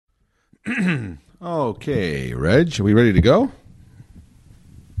Okay, Reg, are we ready to go?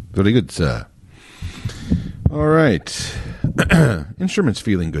 Very good, sir. All right. Instrument's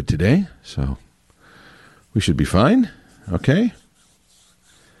feeling good today, so we should be fine. Okay.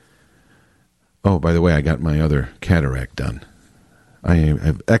 Oh, by the way, I got my other cataract done. I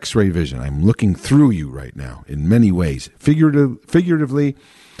have X-ray vision. I'm looking through you right now in many ways, figuratively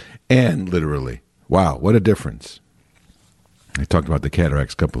and literally. Wow, what a difference. I talked about the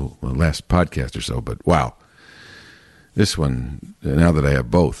cataracts last podcast or so, but wow. This one, now that I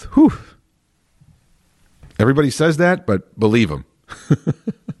have both, whew. Everybody says that, but believe them.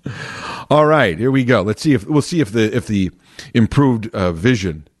 All right, here we go. We'll see if the improved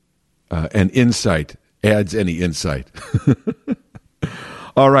vision and insight adds any insight.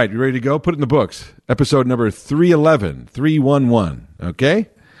 All right, you ready to go? Put it in the books. Episode number 311, okay?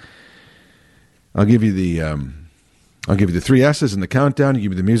 I'll give you the three S's in the countdown. You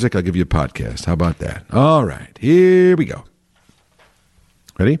give me the music. I'll give you a podcast. How about that? All right. Here we go.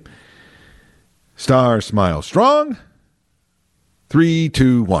 Ready? Star Smile Strong. 3,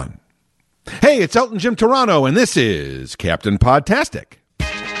 2, 1. Hey, it's Elton Jim Toronto, and this is Captain Podtastic.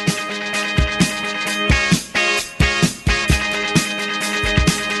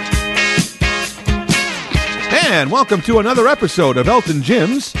 And welcome to another episode of Elton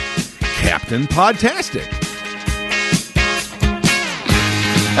Jim's Captain Podtastic.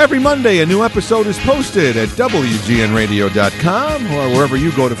 Every Monday, a new episode is posted at WGNradio.com or wherever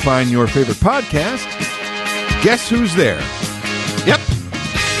you go to find your favorite podcast. Guess who's there? Yep.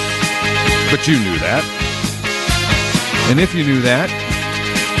 But you knew that. And if you knew that,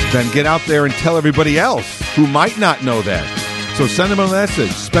 then get out there and tell everybody else who might not know that. So send them a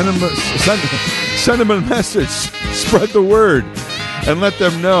message. Send them a message. Spread the word. And let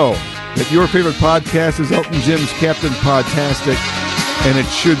them know that your favorite podcast is Elton Jim's Captain Podtastic. And it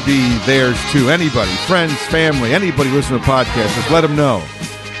should be theirs too. Anybody, friends, family, anybody listening to podcasts, just let them know.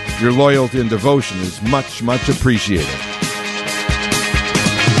 Your loyalty and devotion is much, much appreciated.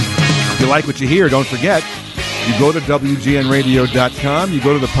 If you like what you hear, don't forget, you go to WGNradio.com, you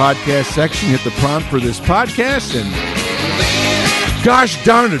go to the podcast section, hit the prompt for this podcast, and gosh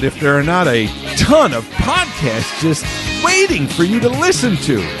darn it, if there are not a ton of podcasts just waiting for you to listen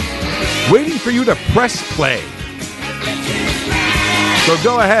to, waiting for you to press play. So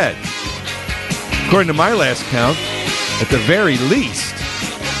go ahead. According to my last count, at the very least,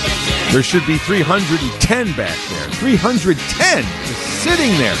 there should be 310 back there. 310 just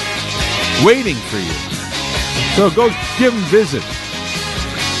sitting there, waiting for you. So go give them a visit.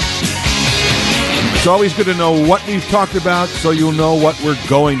 It's always good to know what we've talked about so you'll know what we're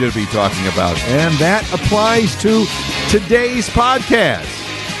going to be talking about. And that applies to today's podcast.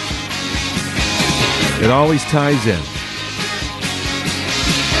 It always ties in.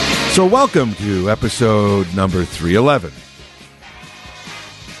 So welcome to episode number 311.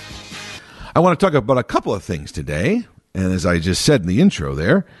 I want to talk about a couple of things today. And as I just said in the intro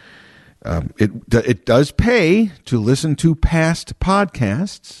there, it does pay to listen to past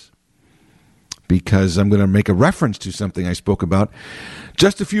podcasts because I'm going to make a reference to something I spoke about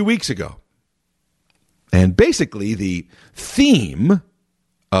just a few weeks ago. And basically the theme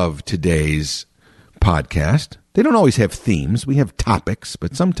of today's podcast, they don't always have themes. We have topics,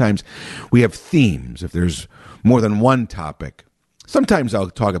 but sometimes we have themes if there's more than one topic. Sometimes I'll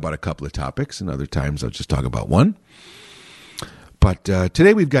talk about a couple of topics, and other times I'll just talk about one. But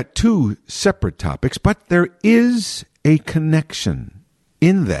today we've got two separate topics, but there is a connection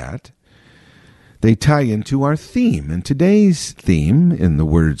in that they tie into our theme. And today's theme, in the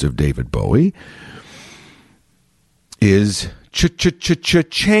words of David Bowie, is changes.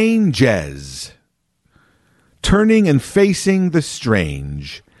 Turning and facing the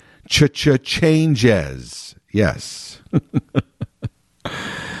strange. Changes. Yes.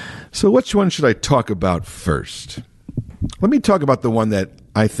 So which one should I talk about first? Let me talk about the one that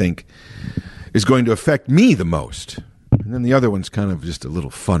I think is going to affect me the most. And then the other one's kind of just a little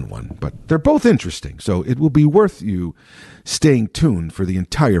fun one. But they're both interesting. So it will be worth you staying tuned for the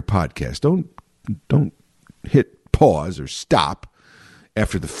entire podcast. Don't hit pause or stop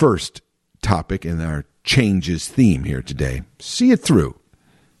after the first topic in our changes theme here today. See it through.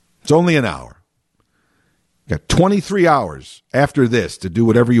 It's only an hour. You got 23 hours after this to do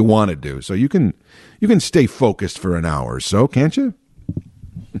whatever you want to do. So you can stay focused for an hour or so, can't you?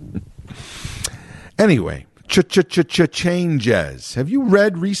 Anyway, changes. Have you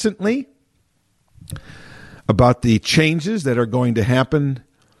read recently about the changes that are going to happen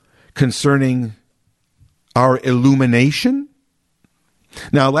concerning our illumination?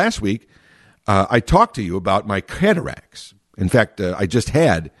 Now, last week, I talked to you about my cataracts. In fact, I just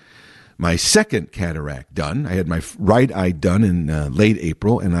had my second cataract done. I had my right eye done in late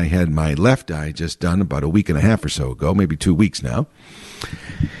April, and I had my left eye just done about a week and a half or so ago, maybe 2 weeks now.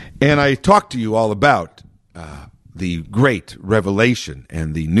 And I talked to you all about the great revelation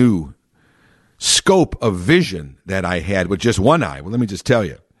and the new scope of vision that I had with just one eye. Well, let me just tell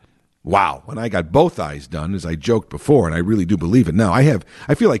you. Wow, when I got both eyes done, as I joked before, and I really do believe it now, I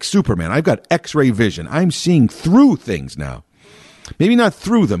feel like Superman. I've got X-ray vision. I'm seeing through things now. Maybe not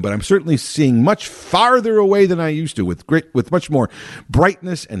through them, but I'm certainly seeing much farther away than I used to, with much more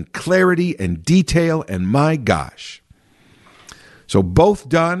brightness and clarity and detail, and my gosh. So both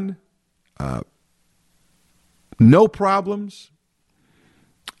done, no problems,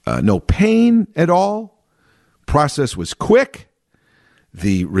 no pain at all. Process was quick.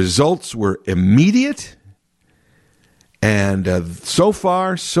 The results were immediate, and so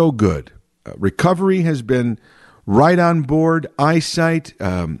far, so good. Recovery has been right on board. Eyesight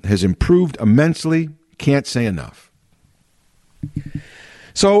has improved immensely. Can't say enough.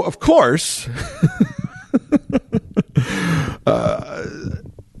 So, of course,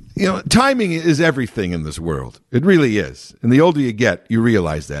 timing is everything in this world. It really is. And the older you get, you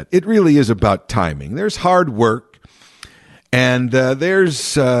realize that. It really is about timing. There's hard work. And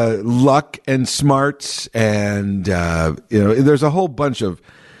there's luck and smarts, and there's a whole bunch of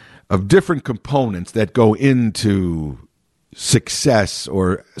different components that go into success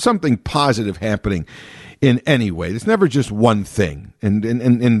or something positive happening in any way. It's never just one thing, and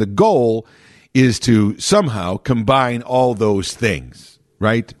the goal is to somehow combine all those things,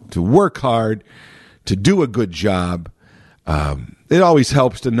 right? To work hard, to do a good job. It always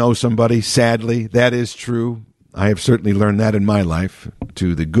helps to know somebody. Sadly, that is true. I have certainly learned that in my life,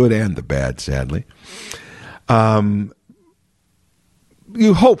 to the good and the bad, sadly. You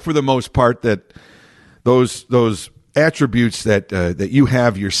hope for the most part that those attributes that you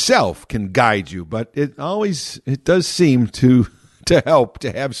have yourself can guide you, but it does seem to help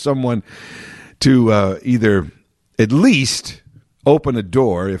to have someone to either at least open a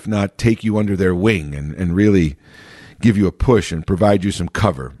door, if not take you under their wing and really give you a push and provide you some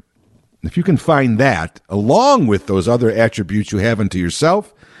cover. If you can find that, along with those other attributes you have unto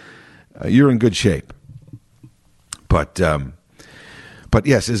yourself, you're in good shape. But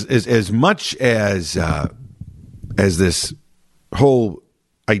yes, as much as this whole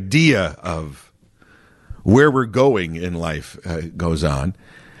idea of where we're going in life goes on,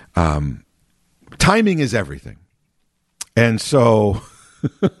 timing is everything. And so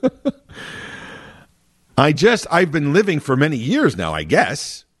I've been living for many years now, I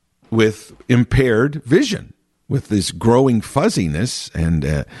guess, with impaired vision, with this growing fuzziness, and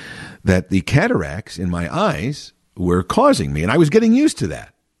that the cataracts in my eyes were causing me. And I was getting used to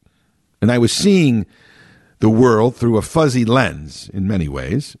that. And I was seeing the world through a fuzzy lens in many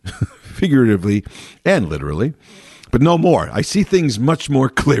ways, figuratively and literally, but no more. I see things much more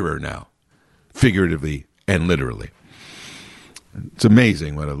clearer now, figuratively and literally. It's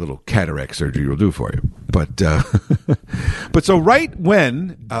amazing what a little cataract surgery will do for you. But so right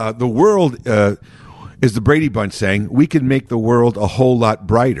when the world, is the Brady Bunch saying, we can make the world a whole lot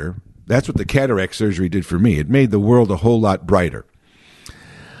brighter. That's what the cataract surgery did for me. It made the world a whole lot brighter.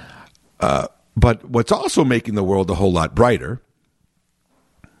 But what's also making the world a whole lot brighter,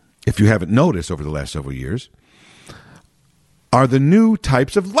 if you haven't noticed over the last several years, are the new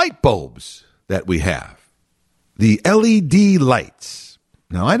types of light bulbs that we have. The LED lights.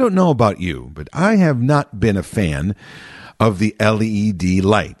 Now, I don't know about you, but I have not been a fan of the LED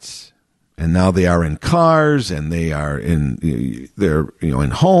lights. And now they are in cars, and they are in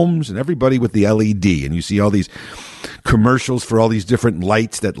homes, and everybody with the LED. And you see all these commercials for all these different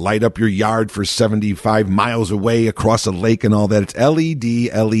lights that light up your yard for 75 miles away across a lake and all that. It's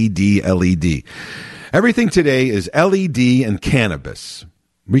LED, LED, LED. Everything today is LED and cannabis.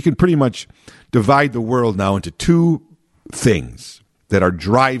 We can pretty much divide the world now into two things that are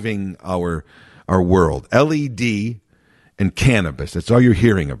driving our world. LED and cannabis. That's all you're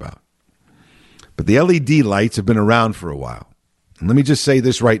hearing about. But the LED lights have been around for a while. And let me just say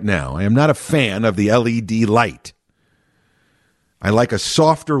this right now. I am not a fan of the LED light. I like a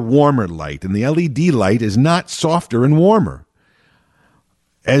softer, warmer light. And the LED light is not softer and warmer.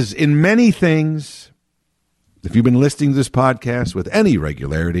 As in many things, if you've been listening to this podcast with any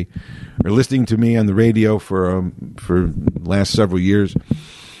regularity, or listening to me on the radio for the last several years,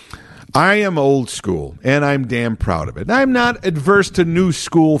 I am old school, and I'm damn proud of it. I'm not adverse to new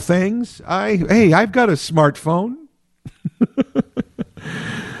school things. I've got a smartphone.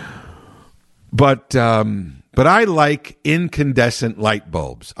 But But I like incandescent light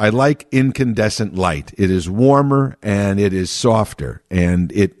bulbs. I like incandescent light. It is warmer and it is softer, and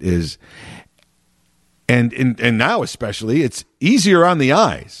it is, and now especially, it's easier on the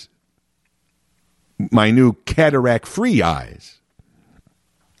eyes. My new cataract-free eyes.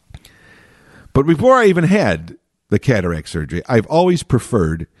 But before I even had the cataract surgery, I've always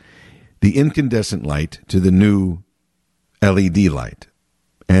preferred the incandescent light to the new LED light.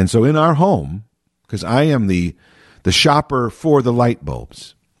 And so in our home, because I am the shopper for the light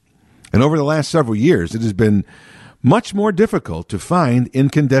bulbs, and over the last several years, it has been much more difficult to find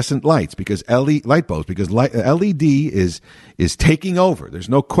incandescent lights because light bulbs, because LED is taking over. There's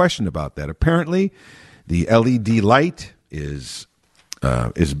no question about that. Apparently, the LED light is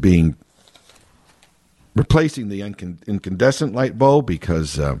being replacing the incandescent light bulb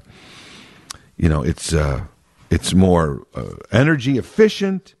because it's more energy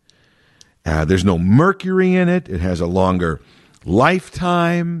efficient. There's no mercury in it. It has a longer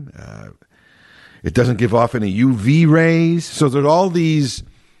lifetime. It doesn't give off any UV rays. So there's all these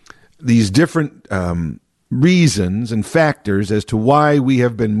different reasons and factors as to why we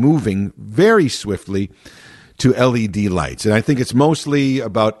have been moving very swiftly to LED lights. And I think it's mostly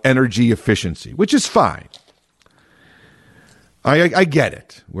about energy efficiency, which is fine. I get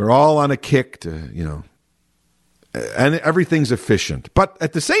it. We're all on a kick to, and everything's efficient. But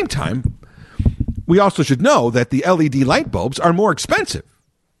at the same time, we also should know that the LED light bulbs are more expensive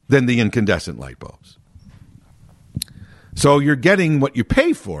than the incandescent light bulbs. So you're getting what you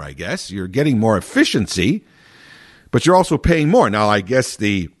pay for, I guess. You're getting more efficiency, but you're also paying more. Now, I guess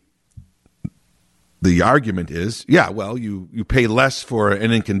the argument is, you pay less for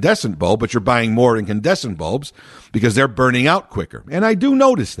an incandescent bulb, but you're buying more incandescent bulbs because they're burning out quicker. And I do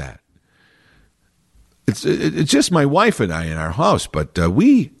notice that. It's just my wife and I in our house, but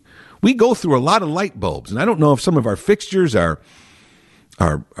we go through a lot of light bulbs, and I don't know if some of our fixtures are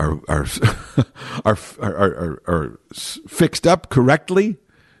fixed up correctly,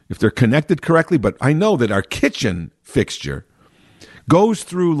 if they're connected correctly, but I know that our kitchen fixture goes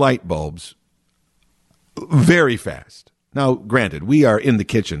through light bulbs very fast. Now, granted, we are in the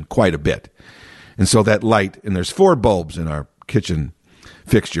kitchen quite a bit, and so that light, and there's 4 bulbs in our kitchen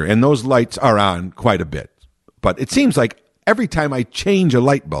fixture, and those lights are on quite a bit. But it seems like every time I change a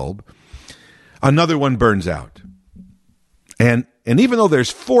light bulb, another one burns out. And even though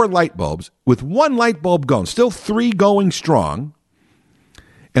there's 4 light bulbs, with 1 light bulb going, still 3 going strong,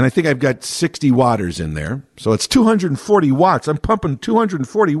 and I think I've got 60 watters in there, so it's 240 watts. I'm pumping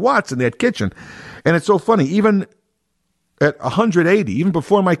 240 watts in that kitchen. And it's so funny, even at 180, even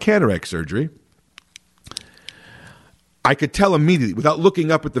before my cataract surgery, I could tell immediately, without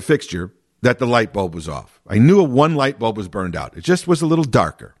looking up at the fixture, that the light bulb was off. I knew 1 light bulb was burned out. It just was a little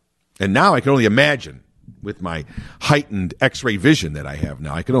darker. And now I can only imagine, with my heightened X-ray vision that I have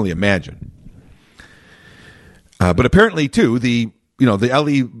now, I can only imagine. But apparently, too, the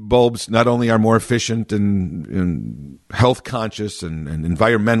LED bulbs not only are more efficient and health conscious and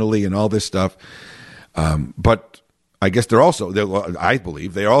environmentally and all this stuff, but I guess I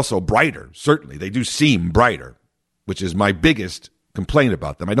believe they're also brighter. Certainly, they do seem brighter, which is my biggest complaint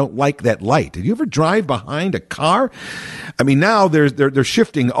about them. I don't like that light. Did you ever drive behind a car? I mean, now they're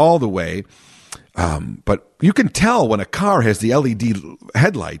shifting all the way, but you can tell when a car has the LED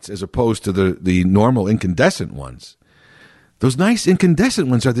headlights as opposed to the normal incandescent ones. Those nice incandescent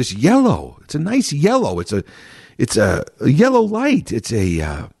ones are this yellow. It's a nice yellow. It's a yellow light.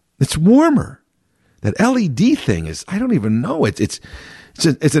 It's warmer. That LED thing is, I don't even know. It's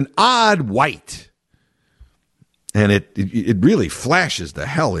an odd white, and it really flashes the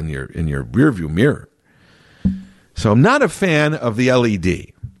hell in your rearview mirror. So I'm not a fan of the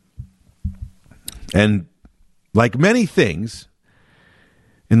LED, and like many things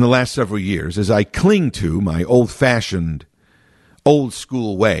in the last several years, as I cling to my old-fashioned,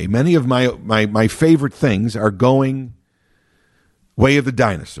 old-school way, many of my favorite things are going way of the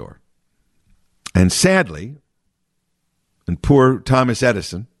dinosaur. And sadly, and poor Thomas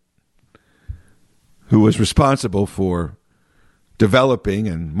Edison, who was responsible for developing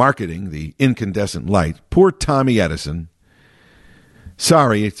and marketing the incandescent light, poor Tommy Edison,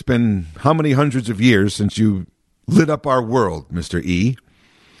 sorry, it's been how many hundreds of years since you lit up our world, Mr. E.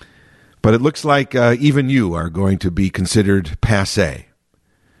 But it looks like even you are going to be considered passé,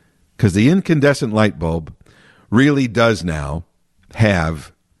 because the incandescent light bulb really does now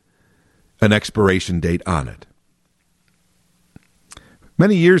have an expiration date on it.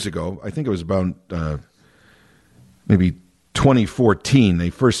 Many years ago, I think it was about maybe 2014, they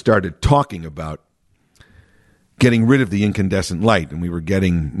first started talking about getting rid of the incandescent light, and we were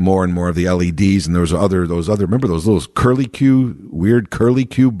getting more and more of the LEDs, and there was those other, remember those little weird curly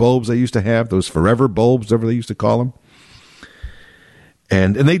Q bulbs I used to have, those forever bulbs, whatever they used to call them.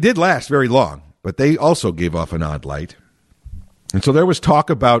 And they did last very long, but they also gave off an odd light. And so there was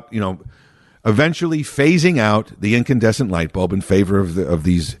talk about, eventually phasing out the incandescent light bulb in favor of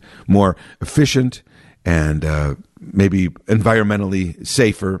these more efficient and maybe environmentally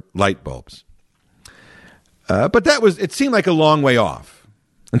safer light bulbs. But it seemed like a long way off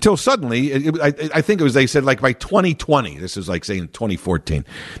until suddenly, I think it was, they said like by 2020, this is like saying 2014,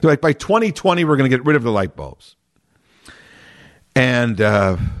 they're like by 2020, we're going to get rid of the light bulbs. And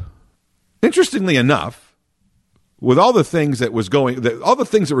interestingly enough, with all the things that were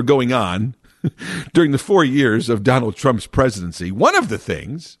going on during the 4 years of Donald Trump's presidency, one of the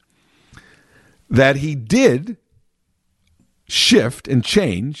things that he did shift and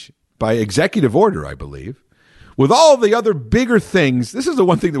change by executive order, I believe, with all the other bigger things, this is the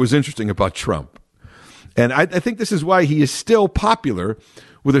one thing that was interesting about Trump. And I think this is why he is still popular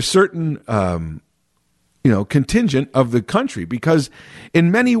with a certain contingent of the country, because in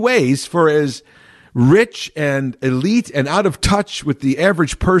many ways, for as rich and elite and out of touch with the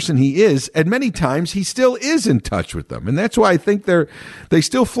average person he is, and many times he still is in touch with them. And that's why I think they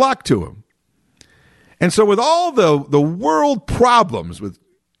still flock to him. And so with all the world problems with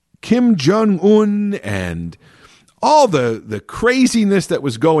Kim Jong-un and all the craziness that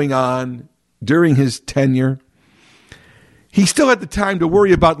was going on during his tenure, he still had the time to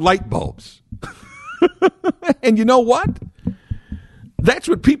worry about light bulbs. And you know what? That's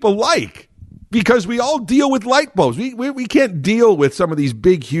what people like, because we all deal with light bulbs. We can't deal with some of these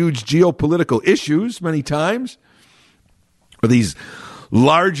big, huge geopolitical issues many times, or these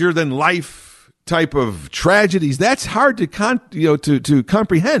larger than life type of tragedies. That's hard to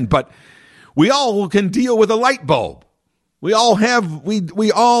comprehend, but we all can deal with a light bulb. We all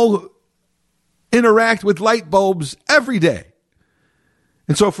interact with light bulbs every day.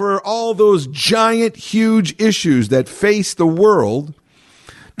 And so for all those giant, huge issues that face the world,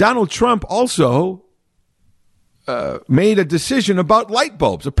 Donald Trump also made a decision about light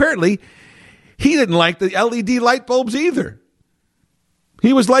bulbs. Apparently, he didn't like the LED light bulbs either.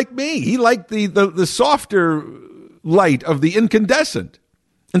 He was like me. He liked the softer light of the incandescent.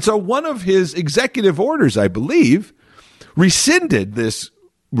 And so one of his executive orders, I believe, rescinded this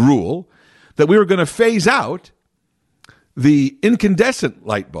rule that we were going to phase out the incandescent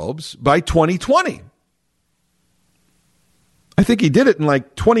light bulbs by 2020. I think he did it in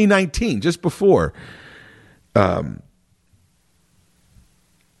like 2019, just before. I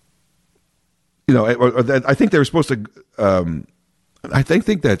think they were supposed to. I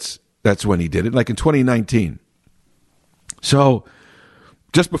think that's when he did it, like in 2019. So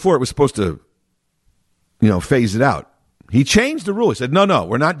just before it was supposed to, phase it out, he changed the rule. He said, "No,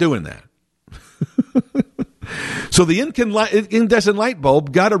 we're not doing that." So the incandescent light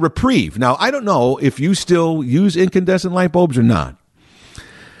bulb got a reprieve. Now, I don't know if you still use incandescent light bulbs or not,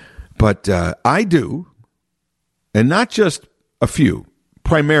 but I do, and not just a few,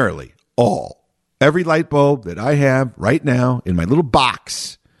 primarily all. Every light bulb that I have right now in my little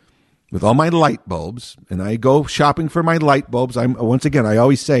box with all my light bulbs, and I go shopping for my light bulbs. I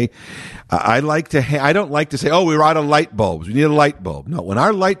always say, I don't like to say, "Oh, we're out of light bulbs. We need a light bulb." No, when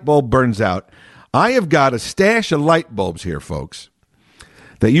our light bulb burns out, I have got a stash of light bulbs here, folks,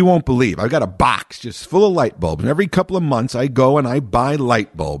 that you won't believe. I've got a box just full of light bulbs. And every couple of months, I go and I buy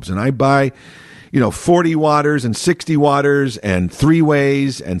light bulbs. And I buy, 40 watters and 60 watters and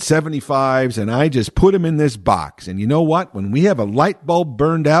 3-ways and 75s. And I just put them in this box. And you know what? When we have a light bulb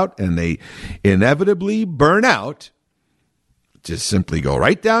burned out, and they inevitably burn out, just simply go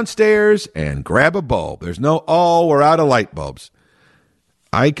right downstairs and grab a bulb. There's no, we're out of light bulbs.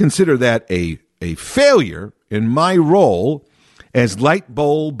 I consider that a failure in my role as light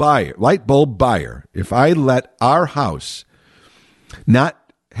bulb buyer. If I let our house not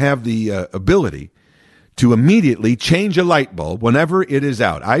have the ability to immediately change a light bulb whenever it is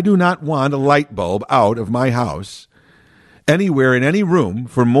out. I do not want a light bulb out of my house anywhere in any room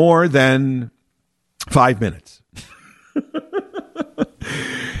for more than 5 minutes.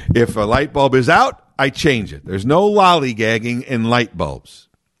 If a light bulb is out, I change it. There's no lollygagging in light bulbs.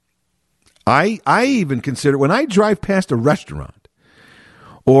 I even consider, when I drive past a restaurant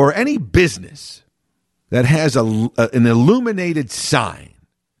or any business that has an illuminated sign,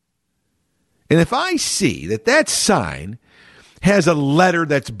 and if I see that sign has a letter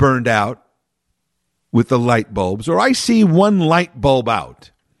that's burned out with the light bulbs, or I see one light bulb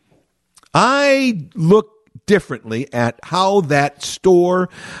out, I look differently at how that store,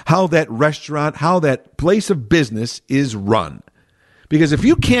 how that restaurant, how that place of business is run. Because if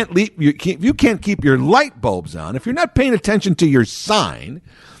you can't keep your light bulbs on, if you're not paying attention to your sign,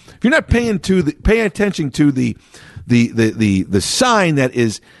 if you're not paying attention to the sign that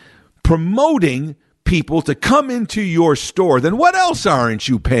is promoting people to come into your store, then what else aren't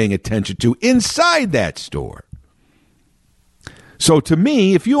you paying attention to inside that store? So to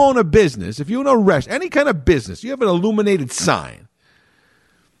me, if you own a business, if you own a restaurant, any kind of business, you have an illuminated sign.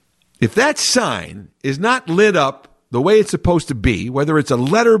 If that sign is not lit up the way it's supposed to be, whether it's a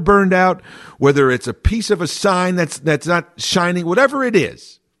letter burned out, whether it's a piece of a sign that's not shining, whatever it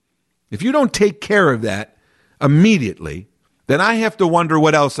is, if you don't take care of that immediately, then I have to wonder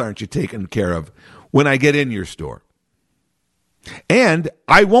what else aren't you taking care of when I get in your store. And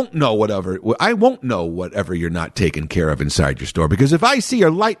I won't know whatever you're not taking care of inside your store, because if I see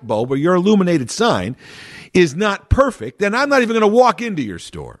your light bulb or your illuminated sign is not perfect, then I'm not even going to walk into your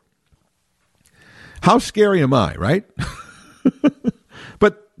store. How scary am I, right?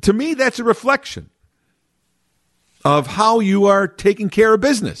 But to me, that's a reflection of how you are taking care of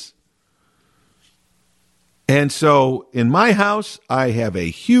business. And so in my house, I have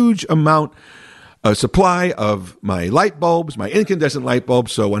a huge supply of my light bulbs, my incandescent light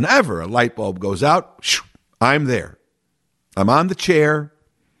bulbs. So whenever a light bulb goes out, I'm there. I'm on the chair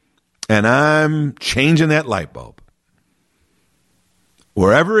and I'm changing that light bulb.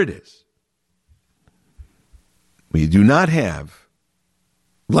 Wherever it is. We do not have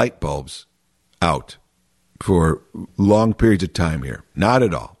light bulbs out for long periods of time here. Not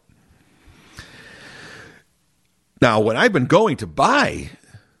at all. Now, when I've been going to buy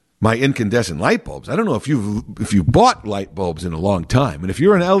my incandescent light bulbs, I don't know if you've bought light bulbs in a long time. And if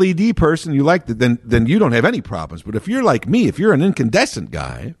you're an LED person, you like that, then you don't have any problems. But if you're like me, if you're an incandescent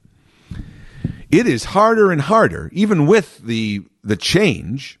guy, it is harder and harder, even with the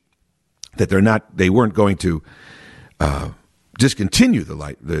change that they weren't going to discontinue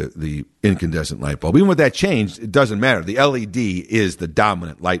the incandescent light bulb. Even with that change, it doesn't matter. The LED is the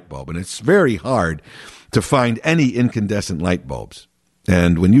dominant light bulb, and it's very hard to find any incandescent light bulbs.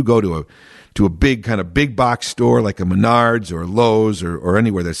 And when you go to a big box store like a Menards or a Lowe's or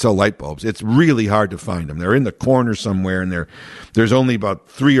anywhere that sell light bulbs, it's really hard to find them. They're in the corner somewhere, and there's only about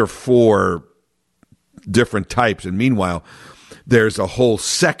 3 or 4 different types. And meanwhile, there's a whole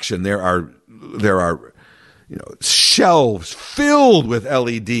section. There are shelves filled with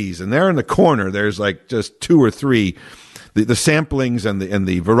LEDs, and there in the corner, there's like just 2 or 3. The samplings and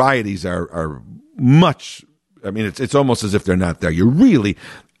the varieties are much. I mean, it's almost as if they're not there. You really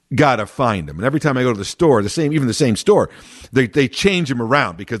gotta find them. And every time I go to the store, the same store, they change them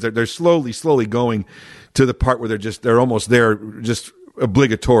around because they're slowly going to the part where they're almost there just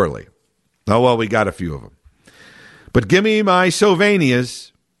obligatorily. Oh well, we got a few of them, but give me my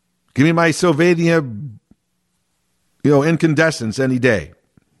Sylvanias, give me my Sylvania. Incandescence any day.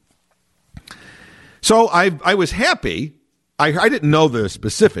 So I was happy. I didn't know the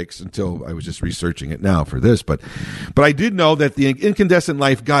specifics until I was just researching it now for this, but I did know that the incandescent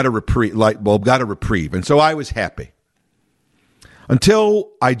light bulb got a reprieve, and so I was happy.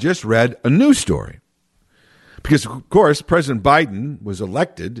 Until I just read a news story. Because, of course, President Biden was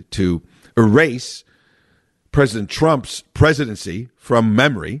elected to erase President Trump's presidency from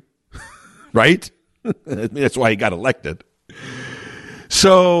memory, right? That's why he got elected.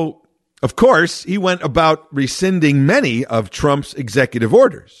 So, of course, he went about rescinding many of Trump's executive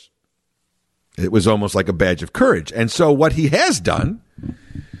orders. It was almost like a badge of courage. And so what he has done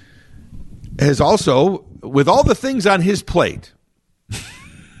is also, with all the things on his plate,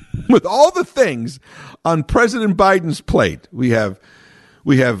 with all the things on President Biden's plate, we have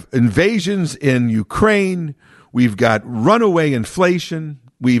invasions in Ukraine, we've got runaway inflation,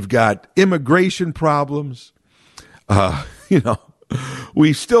 we've got immigration problems.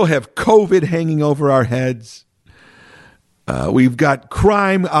 We still have COVID hanging over our heads. We've got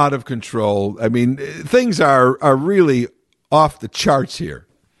crime out of control. I mean, things are really off the charts here.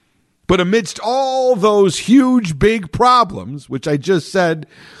 But amidst all those huge, big problems, which I just said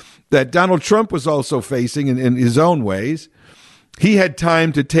that Donald Trump was also facing in his own ways, he had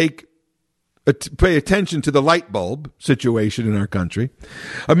time to pay attention to the light bulb situation in our country.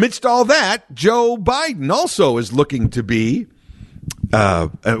 Amidst all that, Joe Biden also is looking to be,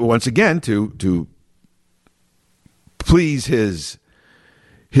 once again, to please his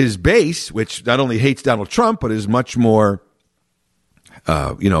base, which not only hates Donald Trump, but is much more,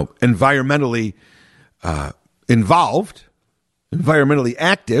 environmentally involved, environmentally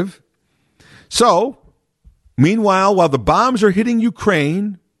active. So, meanwhile, while the bombs are hitting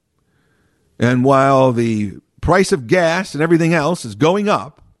Ukraine, And while the price of gas and everything else is going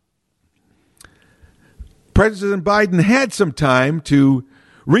up, President Biden had some time to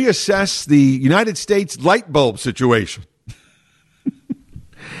reassess the United States light bulb situation.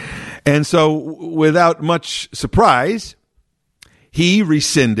 And so, without much surprise, he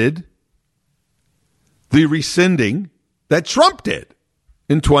rescinded the rescinding that Trump did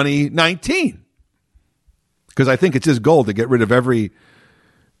in 2019. Because I think it's his goal to get rid of every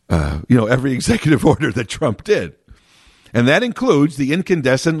executive order that Trump did. And that includes the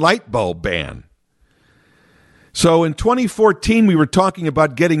incandescent light bulb ban. So in 2014, we were talking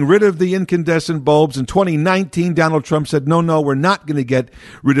about getting rid of the incandescent bulbs. In 2019, Donald Trump said, no, we're not going to get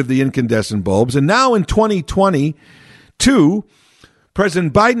rid of the incandescent bulbs. And now in 2022,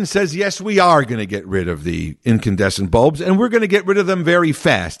 President Biden says, yes, we are going to get rid of the incandescent bulbs, and we're going to get rid of them very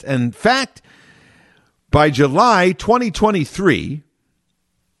fast. And in fact, by July 2023,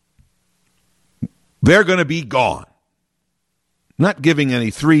 they're going to be gone. Not giving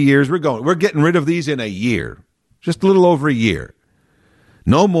any 3 years. We're getting rid of these in a year. Just a little over a year.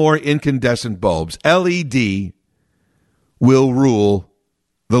 No more incandescent bulbs. LED will rule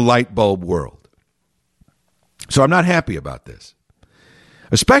the light bulb world. So I'm not happy about this.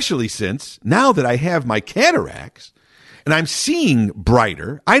 Especially since now that I have my cataracts and I'm seeing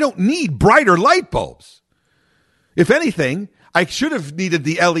brighter, I don't need brighter light bulbs. If anything, I should have needed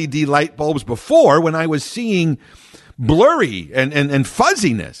the LED light bulbs before when I was seeing blurry and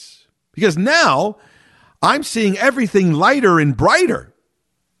fuzziness. Because now I'm seeing everything lighter and brighter.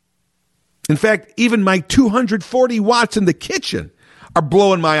 In fact, even my 240 watts in the kitchen are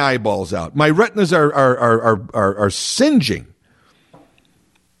blowing my eyeballs out. My retinas are singeing.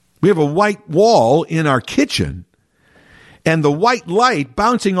 We have a white wall in our kitchen, and the white light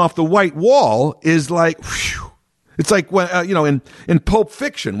bouncing off the white wall is like, whew. It's like when in Pulp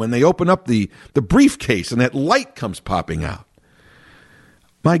Fiction when they open up the briefcase and that light comes popping out.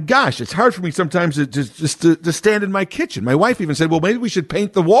 My gosh, it's hard for me sometimes to stand in my kitchen. My wife even said, well, maybe we should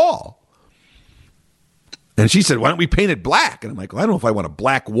paint the wall. And she said, why don't we paint it black? And I'm like, well, I don't know if I want a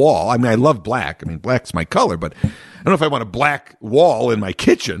black wall. I mean, I love black. I mean, black's my color, but I don't know if I want a black wall in my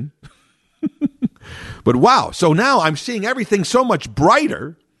kitchen. But wow, so now I'm seeing everything so much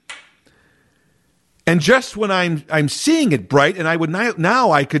brighter. And just when I'm seeing it bright, and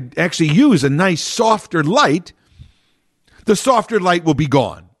I could actually use a nice softer light, the softer light will be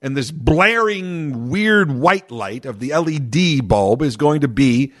gone. And this blaring, weird white light of the LED bulb is going to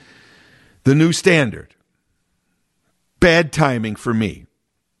be the new standard. Bad timing for me.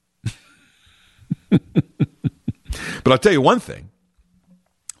 But I'll tell you one thing.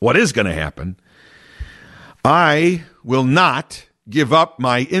 What is going to happen, I will not give up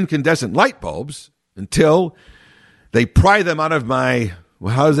my incandescent light bulbs until they pry them out of my,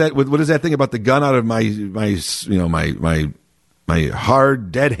 well, how is that? What is that thing about the gun out of my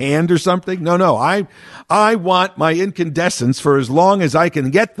hard dead hand or something? No. I want my incandescents for as long as I can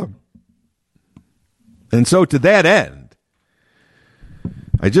get them. And so to that end,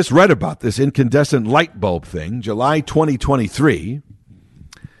 I just read about this incandescent light bulb thing, July 2023.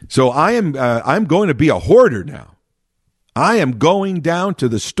 So I'm going to be a hoarder now. I am going down to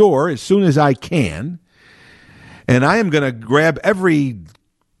the store as soon as I can, and I am going to grab every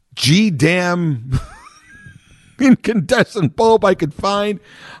G-damn incandescent bulb I could find.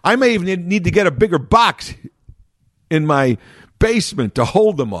 I may even need to get a bigger box in my basement to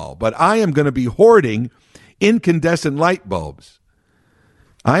hold them all, but I am going to be hoarding incandescent light bulbs.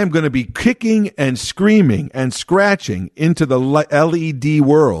 I am going to be kicking and screaming and scratching into the LED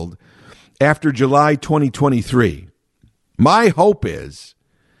world after July 2023. My hope is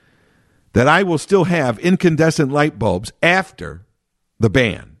that I will still have incandescent light bulbs after the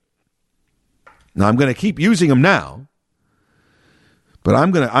ban. Now I'm going to keep using them now, but I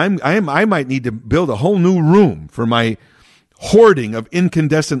might need to build a whole new room for my hoarding of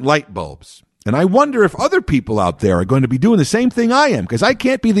incandescent light bulbs. And I wonder if other people out there are going to be doing the same thing I am, because I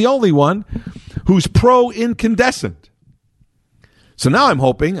can't be the only one who's pro-incandescent. So now I'm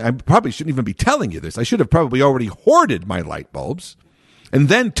hoping, I probably shouldn't even be telling you this. I should have probably already hoarded my light bulbs and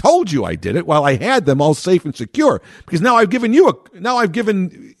then told you I did it while I had them all safe and secure. Because now I've given you,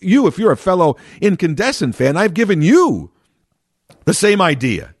 if you're a fellow incandescent fan, I've given you the same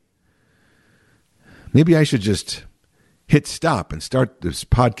idea. Maybe I should just hit stop and start this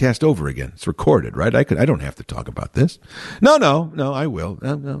podcast over again. It's recorded, right? I don't have to talk about this. No, I will.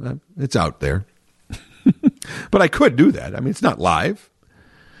 No, it's out there. But I could do that. I mean, it's not live.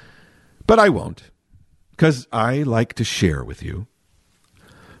 But I won't, because I like to share with you.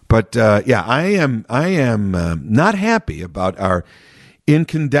 But I am not happy about our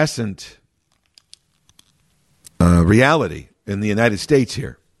incandescent reality in the United States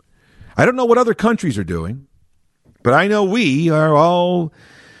here. I don't know what other countries are doing, but I know we are all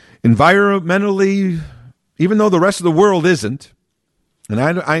environmentally, even though the rest of the world isn't. And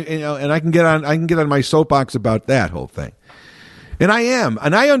I can get on my soapbox about that whole thing. And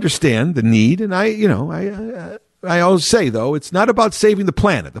I understand the need, and I always say, though, it's not about saving the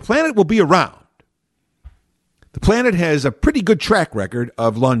planet. The planet will be around. The planet has a pretty good track record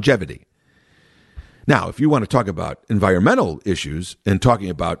of longevity. Now, if you want to talk about environmental issues and talking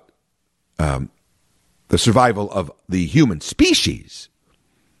about the survival of the human species,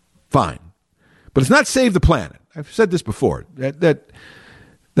 fine. But it's not save the planet. I've said this before.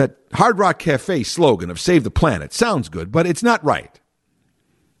 That Hard Rock Cafe slogan of save the planet sounds good, but it's not right.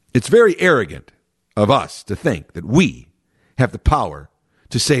 It's very arrogant of us to think that we have the power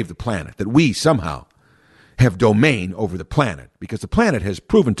to save the planet, that we somehow have domain over the planet, because the planet has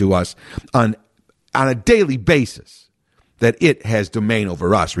proven to us on a daily basis that it has domain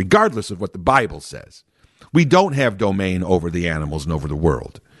over us, regardless of what the Bible says. We don't have domain over the animals and over the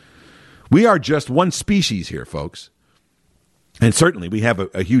world. We are just one species here, folks. And certainly we have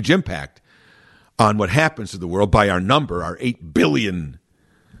a huge impact on what happens to the world by our number, our 8 billion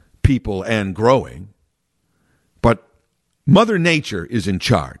people and growing. But Mother Nature is in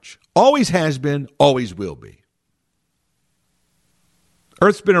charge. Always has been, always will be.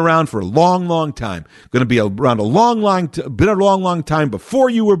 Earth's been around for a long, long time. Going to be around a long time before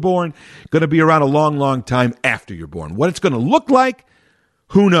you were born. Going to be around a long, long time after you're born. What it's going to look like,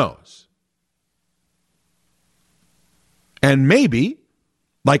 who knows? And maybe,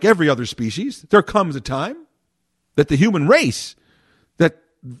 like every other species, there comes a time that the human race,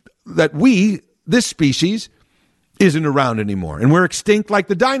 that we, this species, isn't around anymore. And we're extinct like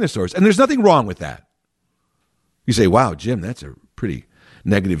the dinosaurs. And there's nothing wrong with that. You say, wow, Jim, that's a pretty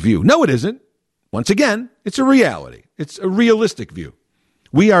negative view. No, it isn't. Once again, it's a reality. It's a realistic view.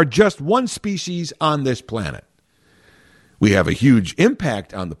 We are just one species on this planet. We have a huge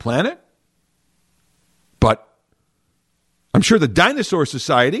impact on the planet, but I'm sure the Dinosaur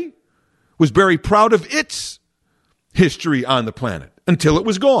Society was very proud of its history on the planet until it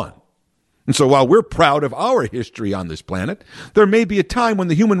was gone. And so while we're proud of our history on this planet, there may be a time when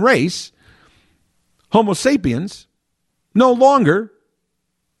the human race, Homo sapiens, no longer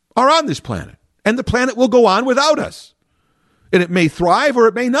are on this planet. And the planet will go on without us. And it may thrive or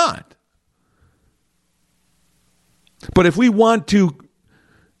it may not. But if we want to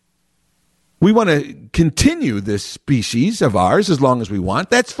continue this species of ours as long as we want,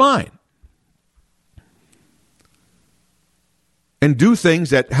 that's fine. And do things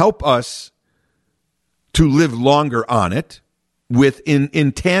that help us to live longer on it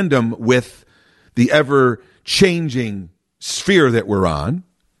in tandem with the ever-changing sphere that we're on,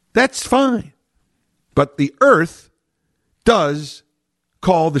 that's fine. But the earth does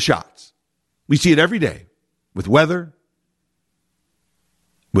call the shots. We see it every day with weather,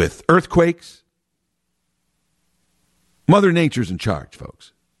 with earthquakes. Mother Nature's in charge,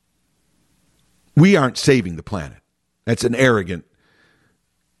 folks. We aren't saving the planet. That's an arrogant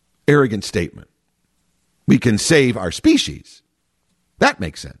statement. We can save our species. That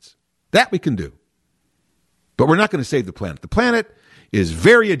makes sense. That we can do. But we're not going to save the planet. The planet is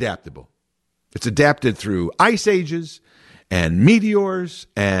very adaptable. It's adapted through ice ages and meteors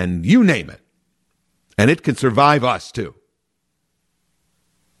and you name it. And it can survive us too.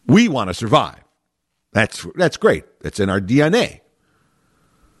 We want to survive. That's great. That's in our DNA.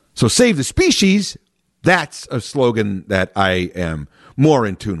 So save the species, that's a slogan that I am more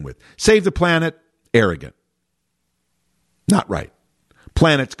in tune with. Save the planet, arrogant. Not right.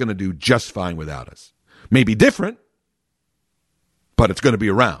 Planet's going to do just fine without us. Maybe different, but it's going to be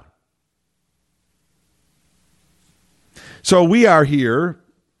around. So we are here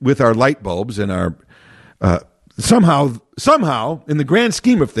with our light bulbs and our somehow, in the grand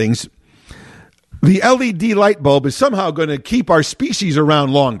scheme of things, the LED light bulb is somehow going to keep our species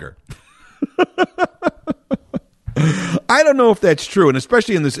around longer. I don't know if that's true, and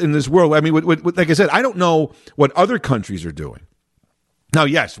especially in this world. I mean, like I said, I don't know what other countries are doing. Now,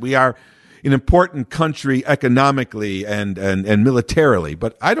 yes, we are an important country economically and militarily,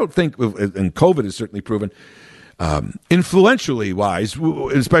 but I don't think, and COVID has certainly proven, influentially wise,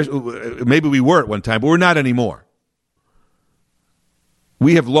 especially maybe we were at one time, but we're not anymore.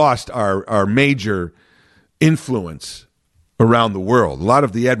 We have lost our major influence around the world. A lot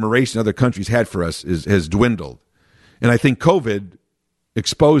of the admiration other countries had for us has dwindled. And I think COVID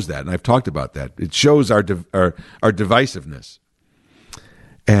exposed that, and I've talked about that. It shows our divisiveness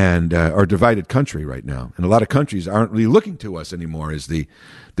and our divided country right now. And a lot of countries aren't really looking to us anymore as the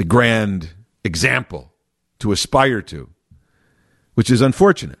grand example to aspire to, which is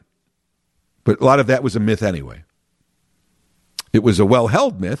unfortunate. But a lot of that was a myth anyway. It was a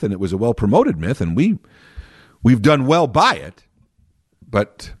well-held myth, and it was a well-promoted myth, and we've done well by it.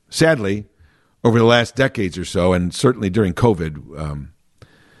 But sadly, over the last decades or so, and certainly during COVID,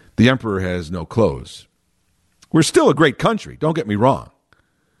 the emperor has no clothes. We're still a great country, don't get me wrong.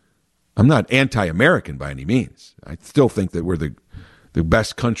 I'm not anti-American by any means. I still think that we're the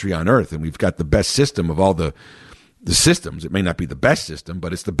best country on earth, and we've got the best system of all the systems. It may not be the best system,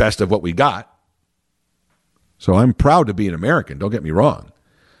 but it's the best of what we got. So I'm proud to be an American, don't get me wrong.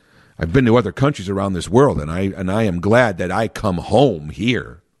 I've been to other countries around this world, and I am glad that I come home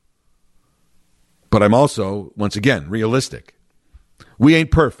here. But I'm also, once again, realistic. We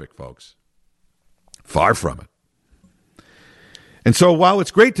ain't perfect, folks. Far from it. And so while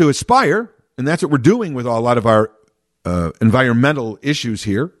it's great to aspire, and that's what we're doing with a lot of our environmental issues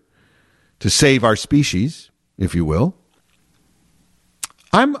here, to save our species, if you will,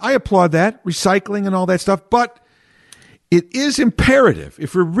 I applaud that, recycling and all that stuff, but it is imperative,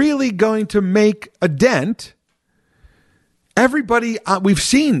 if we're really going to make a dent, everybody, we've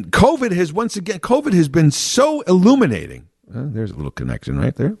seen, COVID has been so illuminating. There's a little connection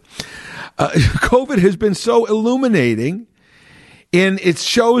right there. COVID has been so illuminating, and it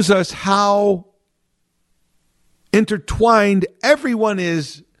shows us how intertwined everyone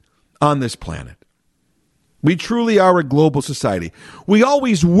is on this planet. We truly are a global society. We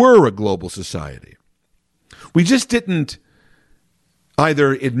always were a global society. We just didn't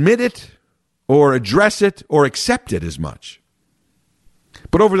either admit it or address it or accept it as much.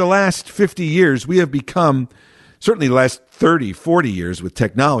 But over the last 50 years, we have become, certainly the last 30, 40 years with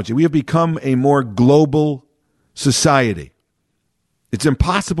technology, we have become a more global society. It's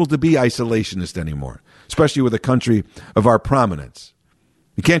impossible to be isolationist anymore, especially with a country of our prominence.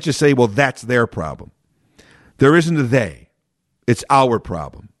 You can't just say, well, that's their problem. There isn't a they. It's our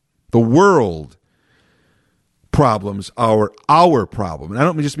problem. The world problems are our problem. And I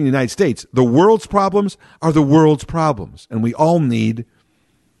don't just mean the United States. The world's problems are the world's problems. And we all need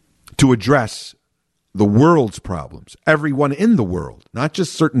to address the world's problems. Everyone in the world, not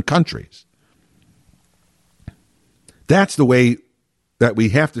just certain countries. That's the way that we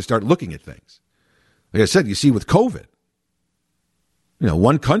have to start looking at things. Like I said, you see with COVID,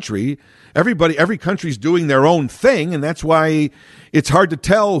 one country, every country's doing their own thing, and that's why it's hard to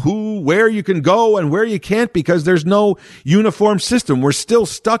tell where you can go and where you can't, because there's no uniform system. We're still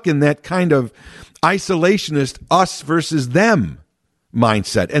stuck in that kind of isolationist us versus them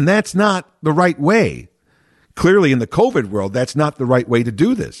mindset, and that's not the right way. Clearly, in the COVID world, that's not the right way to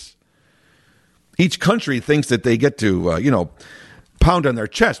do this. Each country thinks that they get to, pound on their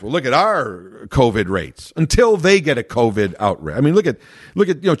chest. Well, look at our COVID rates until they get a COVID outbreak. I mean, look at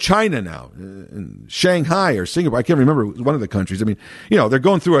China now, and Shanghai or Singapore. I can't remember one of the countries. I mean, they're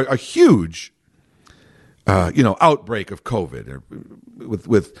going through a huge, outbreak of COVID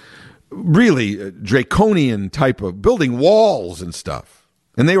with really draconian type of building walls and stuff.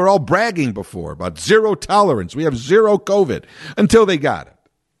 And they were all bragging before about zero tolerance. We have zero COVID until they got it.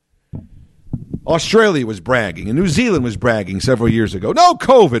 Australia was bragging, and New Zealand was bragging several years ago. No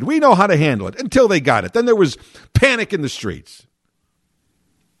COVID, we know how to handle it, until they got it. Then there was panic in the streets,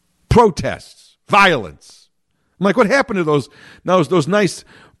 protests, violence. I'm like, what happened to those nice,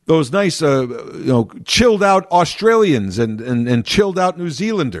 chilled out Australians and chilled out New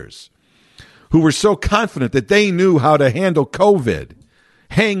Zealanders who were so confident that they knew how to handle COVID?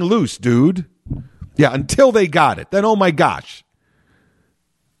 Hang loose, dude. Yeah, until they got it. Then, oh my gosh.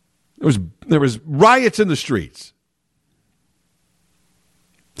 There was riots in the streets.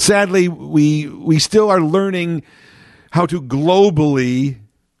 Sadly, we still are learning how to globally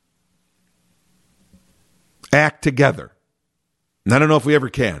act together. And I don't know if we ever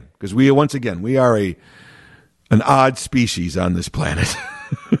can, because we are an odd species on this planet.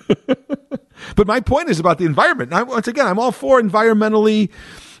 But my point is about the environment. I'm all for environmentally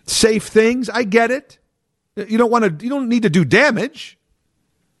safe things. I get it. You don't need to do damage.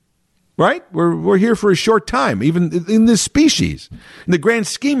 Right? We're here for a short time, even in this species. In the grand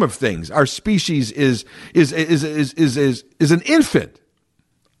scheme of things, our species is an infant,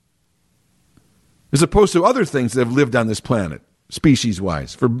 as opposed to other things that have lived on this planet,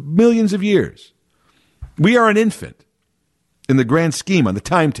 species-wise, for millions of years. We are an infant in the grand scheme on the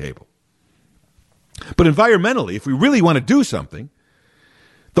timetable. But environmentally, if we really want to do something,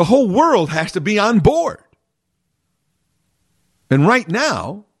 the whole world has to be on board. And right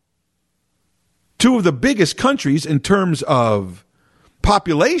now, two of the biggest countries in terms of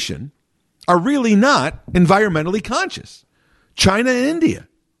population are really not environmentally conscious. China and India.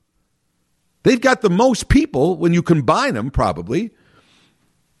 They've got the most people when you combine them, probably,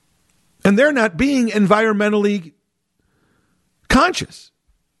 and they're not being environmentally conscious.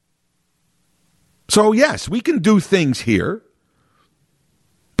 So, yes, we can do things here,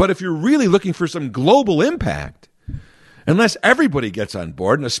 but if you're really looking for some global impact, unless everybody gets on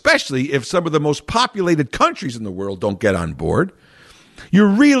board, and especially if some of the most populated countries in the world don't get on board, you're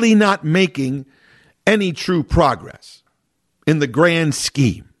really not making any true progress in the grand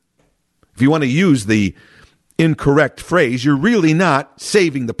scheme. If you want to use the incorrect phrase, you're really not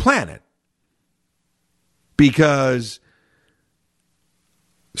saving the planet, because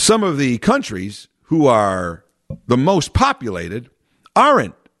some of the countries who are the most populated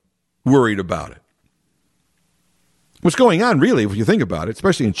aren't worried about it. What's going on, really, if you think about it,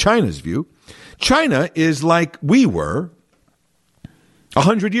 especially in China's view, China is like we were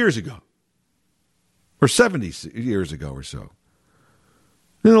 100 years ago, or 70 years ago or so,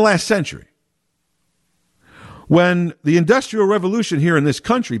 in the last century. When the Industrial Revolution here in this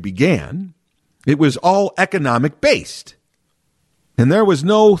country began, it was all economic based. And there was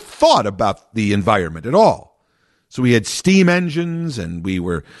no thought about the environment at all. So we had steam engines and we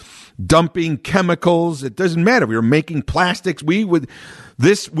were dumping chemicals. It doesn't matter. We were making plastics. We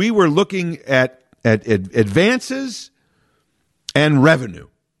were looking at advances and revenue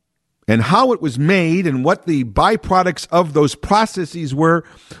and how it was made and what the byproducts of those processes were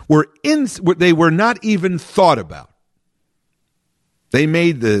they were not even thought about. They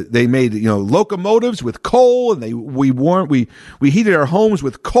made locomotives with coal, and we heated our homes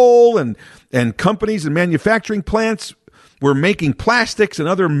with coal, and companies and manufacturing plants were making plastics and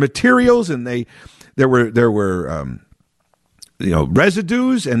other materials, and there were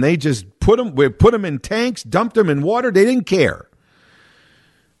residues, and they just put them in tanks, dumped them in water. They didn't care.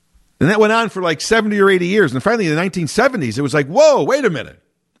 And that went on for like 70 or 80 years. And finally in the 1970s, it was like, whoa, wait a minute.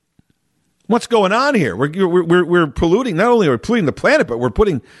 What's going on here? We're polluting. Not only are we polluting the planet, but we're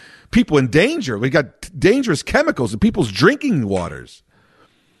putting people in danger. We got dangerous chemicals in people's drinking waters.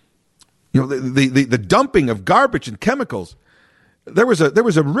 The dumping of garbage and chemicals. There was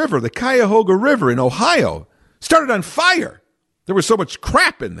a river, the Cuyahoga River in Ohio, started on fire. There was so much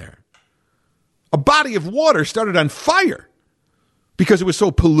crap in there. A body of water started on fire because it was so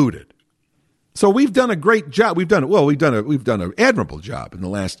polluted. So we've done a great job. We've done an admirable job in the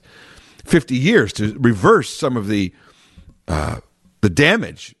last 50 years to reverse some of the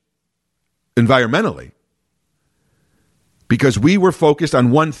damage environmentally, because we were focused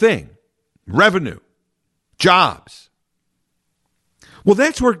on one thing: revenue, jobs. Well,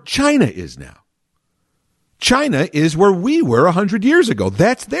 that's where China is now. China is where we were 100 years ago.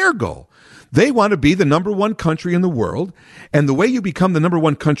 That's their goal. They want to be the number one country in the world, and the way you become the number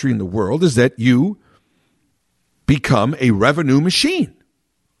one country in the world is that you become a revenue machine.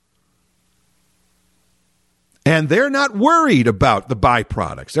 And they're not worried about the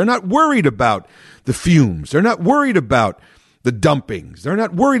byproducts. They're not worried about the fumes. They're not worried about the dumpings. They're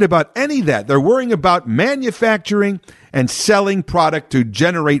not worried about any of that. They're worrying about manufacturing and selling product to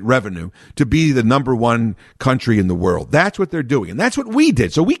generate revenue, to be the number one country in the world. That's what they're doing. And that's what we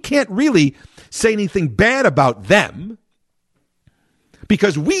did. So we can't really say anything bad about them,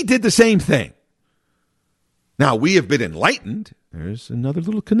 because we did the same thing. Now, we have been enlightened. There's another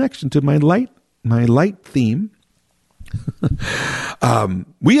little connection to my light theme.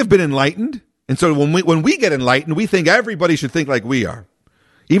 We have been enlightened. And so when we get enlightened, we think everybody should think like we are.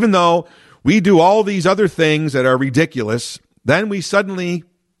 Even though we do all these other things that are ridiculous, then we suddenly,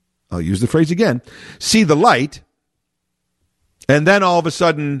 I'll use the phrase again, see the light, and then all of a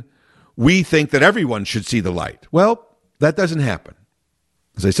sudden we think that everyone should see the light. Well, that doesn't happen.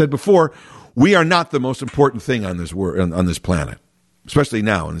 As I said before, we are not the most important thing on this planet, especially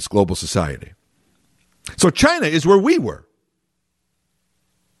now in this global society. So China is where we were.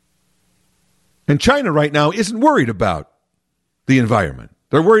 And China right now isn't worried about the environment.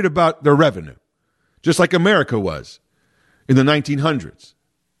 They're worried about their revenue, just like America was in the 1900s.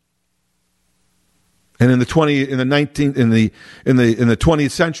 And in the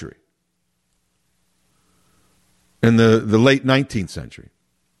 20th century. In the late 19th century.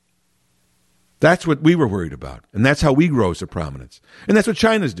 That's what we were worried about. And that's how we rose to prominence. And that's what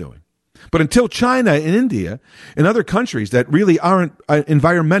China's doing. But until China and India and other countries that really aren't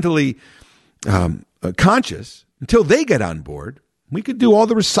environmentally conscious, until they get on board, we could do all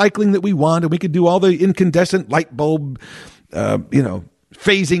the recycling that we want, and we could do all the incandescent light bulb,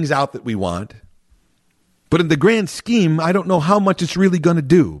 phasings out that we want. But in the grand scheme, I don't know how much it's really going to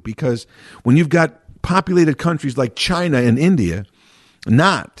do, because when you've got populated countries like China and India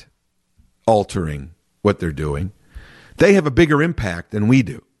not altering what they're doing, they have a bigger impact than we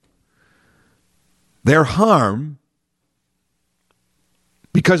do. their harm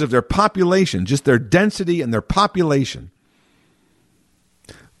because of their population, just their density and their population,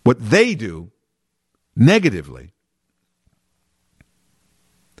 what they do negatively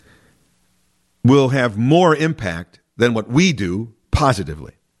will have more impact than what we do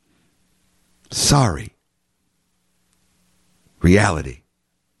positively. Sorry. Reality.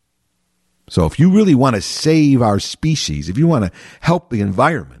 So if you really want to save our species, if you want to help the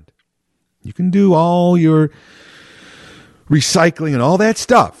environment, you can do all your recycling and all that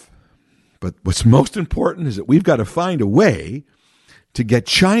stuff. But what's most important is that we've got to find a way to get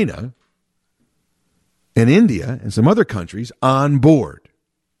China and India and some other countries on board.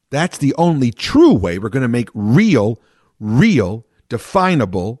 That's the only true way we're going to make real,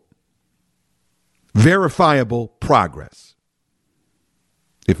 definable, verifiable progress.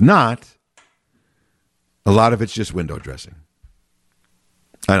 If not, a lot of it's just window dressing.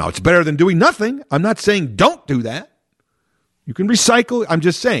 I know it's better than doing nothing. I'm not saying don't do that. You can recycle. I'm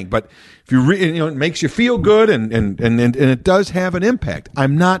just saying, but if it makes you feel good and it does have an impact.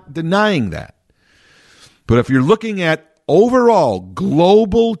 I'm not denying that. But if you're looking at overall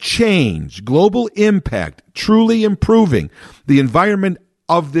global change, global impact, truly improving the environment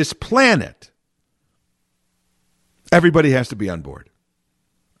of this planet, everybody has to be on board.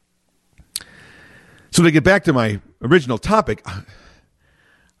 So to get back to my original topic,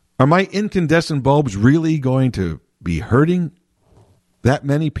 are my incandescent bulbs really going to be hurting that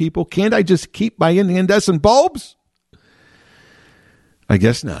many people? Can't I just keep my incandescent bulbs? I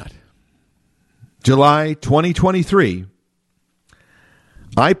guess not. July 2023,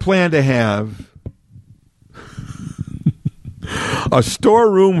 I plan to have a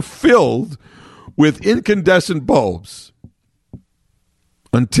storeroom filled with incandescent bulbs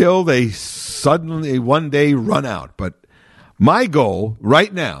until they suddenly one day run out. But my goal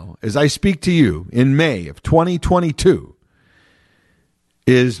right now, as I speak to you in May of 2022,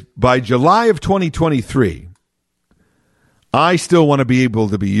 is by July of 2023, I still want to be able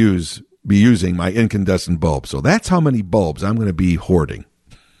to be using my incandescent bulb. So that's how many bulbs I'm going to be hoarding.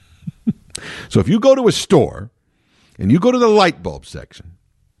 So if you go to a store and you go to the light bulb section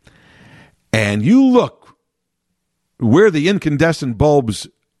and you look where the incandescent bulbs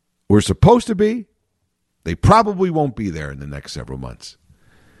were supposed to be, they probably won't be there in the next several months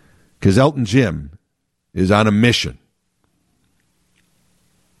because Elton Jim is on a mission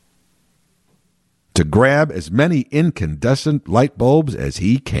to grab as many incandescent light bulbs as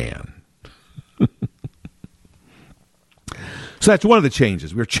he can. So that's one of the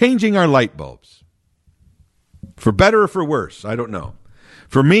changes. We're changing our light bulbs. For better or for worse, I don't know.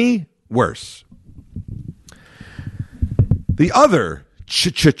 For me, worse. The other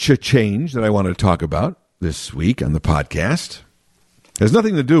change that I want to talk about this week on the podcast has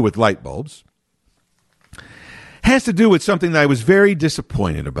nothing to do with light bulbs. Has to do with something that I was very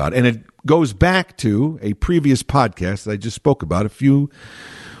disappointed about, and it goes back to a previous podcast that I just spoke about a few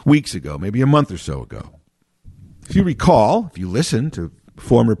weeks ago, maybe a month or so ago. If you recall, if you listen to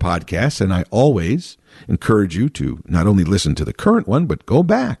former podcasts, and I always encourage you to not only listen to the current one, but go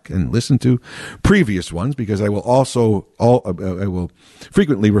back and listen to previous ones, because I will I will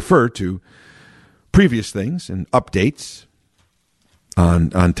frequently refer to previous things and updates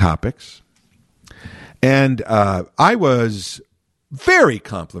on topics. And I was very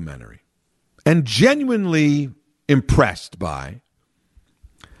complimentary and genuinely impressed by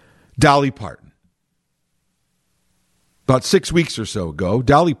Dolly Parton. About 6 weeks or so ago,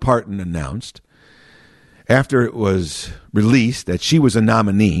 Dolly Parton announced, after it was released that she was a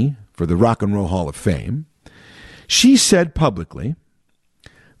nominee for the Rock and Roll Hall of Fame, she said publicly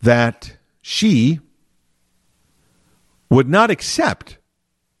that she would not accept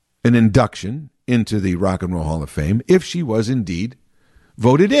an induction into the Rock and Roll Hall of Fame if she was indeed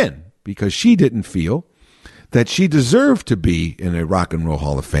voted in, because she didn't feel that she deserved to be in a Rock and Roll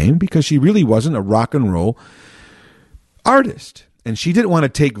Hall of Fame because she really wasn't a rock and roll artist. And she didn't want to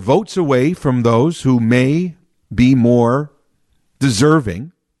take votes away from those who may be more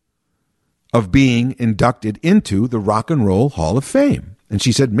deserving of being inducted into the Rock and Roll Hall of Fame. And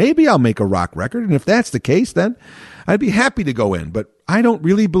she said, maybe I'll make a rock record, and if that's the case, then I'd be happy to go in, but I don't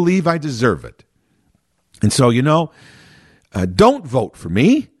really believe I deserve it. And so, don't vote for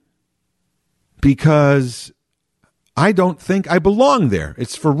me because I don't think I belong there.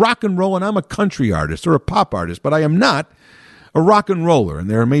 It's for rock and roll, and I'm a country artist or a pop artist, but I am not a rock and roller. And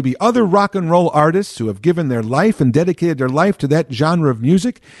there are maybe other rock and roll artists who have given their life and dedicated their life to that genre of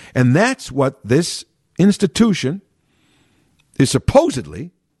music, and that's what this institution is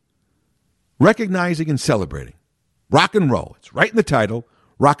supposedly recognizing and celebrating. Rock and roll. It's right in the title.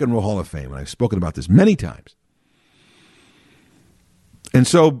 Rock and Roll Hall of Fame, and I've spoken about this many times. And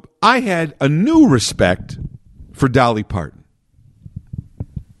so I had a new respect for Dolly Parton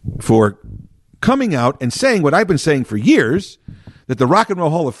for coming out and saying what I've been saying for years, that the Rock and Roll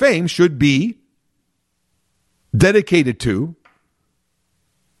Hall of Fame should be dedicated to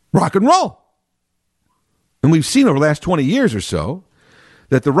rock and roll. And we've seen over the last 20 years or so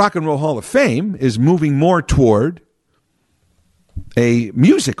that the Rock and Roll Hall of Fame is moving more toward a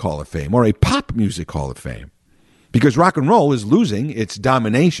music hall of fame or a pop music hall of fame, because rock and roll is losing its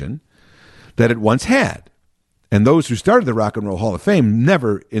domination that it once had. And those who started the Rock and Roll Hall of Fame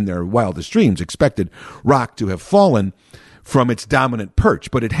never in their wildest dreams expected rock to have fallen from its dominant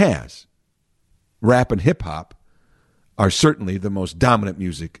perch, but it has. Rap and hip hop are certainly the most dominant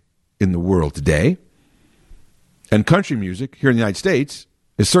music in the world today. And country music here in the United States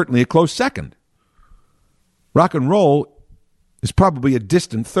is certainly a close second. Rock and roll is probably a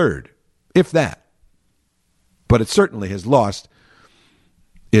distant third, if that. But it certainly has lost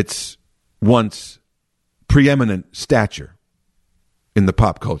its once preeminent stature in the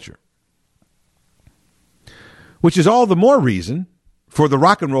pop culture. Which is all the more reason for the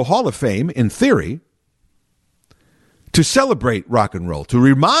Rock and Roll Hall of Fame, in theory, to celebrate rock and roll, to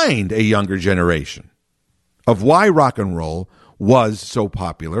remind a younger generation of why rock and roll was so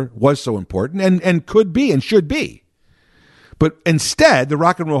popular, was so important, and could be and should be. But instead, the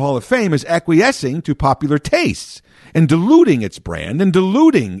Rock and Roll Hall of Fame is acquiescing to popular tastes and diluting its brand and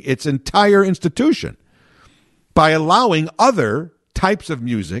diluting its entire institution by allowing other types of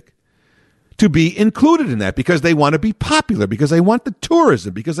music to be included in that, because they want to be popular, because they want the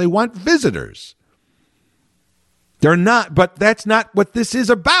tourism, because they want visitors. They're not, but that's not what this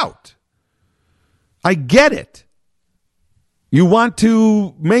is about. I get it. You want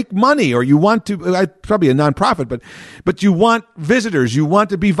to make money, or you want to, probably a nonprofit, but you want visitors, you want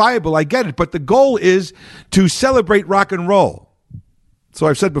to be viable. I get it. But the goal is to celebrate rock and roll. So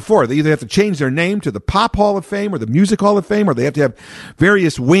I've said before, they either have to change their name to the Pop Hall of Fame or the Music Hall of Fame, or they have to have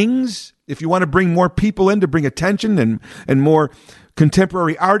various wings if you want to bring more people in to bring attention and more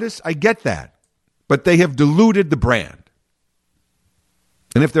contemporary artists. I get that. But they have diluted the brand.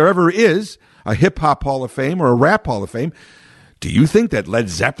 And if there ever is a Hip Hop Hall of Fame or a Rap Hall of Fame, do you think that Led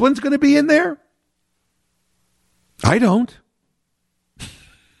Zeppelin's going to be in there? I don't.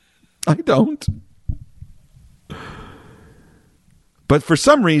 I don't. But for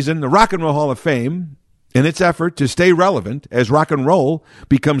some reason, the Rock and Roll Hall of Fame, in its effort to stay relevant as rock and roll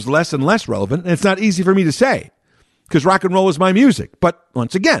becomes less and less relevant, and it's not easy for me to say, because rock and roll is my music. But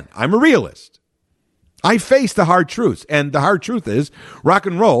once again, I'm a realist. I face the hard truths, and the hard truth is rock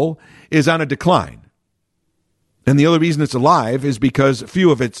and roll is on a decline. And the only reason it's alive is because few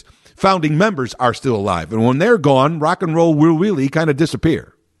of its founding members are still alive. And when they're gone, rock and roll will really kind of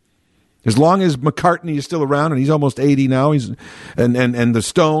disappear. As long as McCartney is still around, and he's almost 80 now, and the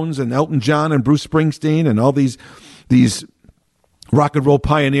Stones and Elton John and Bruce Springsteen and all these rock and roll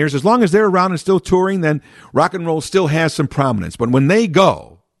pioneers, as long as they're around and still touring, then rock and roll still has some prominence. But when they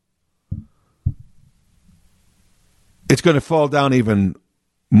go, it's going to fall down even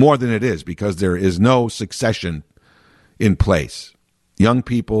more than it is, because there is no succession in place. Young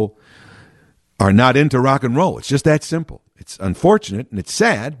people are not into rock and roll. It's just that simple. It's unfortunate and it's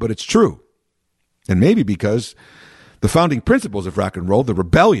sad, but it's true. And maybe because the founding principles of rock and roll, the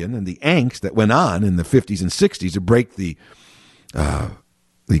rebellion and the angst that went on in the 50s and 60s to break the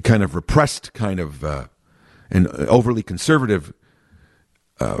kind of repressed kind of and overly conservative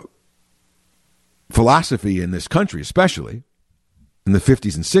philosophy in this country, especially in the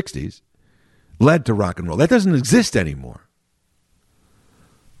 50s and 60s, led to rock and roll. That doesn't exist anymore.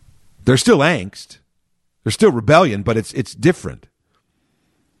 There's still angst. There's still rebellion, but it's different.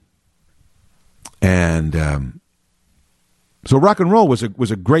 And so rock and roll was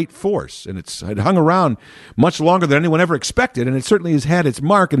a great force, and it hung around much longer than anyone ever expected, and it certainly has had its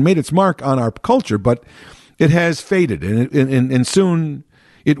mark and made its mark on our culture, but it has faded, and soon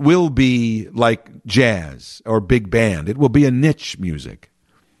it will be like jazz or big band. It will be a niche music.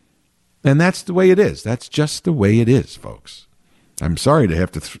 And that's the way it is. That's just the way it is, folks. I'm sorry to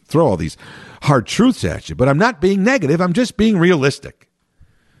have to throw all these hard truths at you, but I'm not being negative. I'm just being realistic.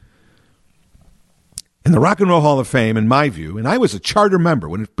 And the Rock and Roll Hall of Fame, in my view, and I was a charter member.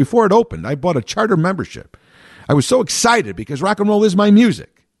 Before it opened, I bought a charter membership. I was so excited because rock and roll is my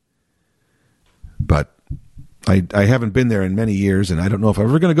music. But I haven't been there in many years, and I don't know if I'm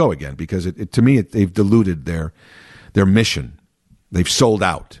ever going to go again, because to me, they've diluted their mission. They've sold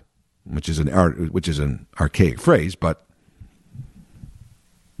out, which is an archaic phrase, but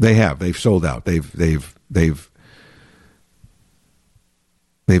they've sold out. They've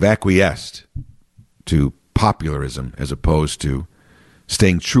They've acquiesced to popularism as opposed to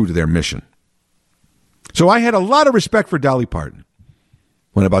staying true to their mission. So I had a lot of respect for Dolly Parton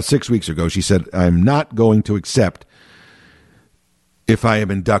when about 6 weeks ago she said, I'm not going to accept if I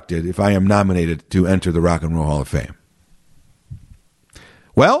am inducted, if I am nominated to enter the Rock and Roll Hall of Fame.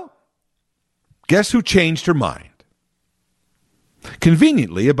 Well, guess who changed her mind?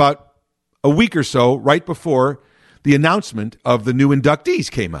 Conveniently, about a week or so right before the announcement of the new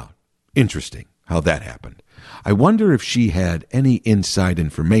inductees came out. Interesting how that happened. I wonder if she had any inside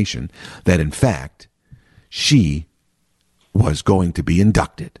information that, in fact, she was going to be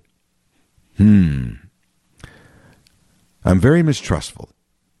inducted. I'm very mistrustful.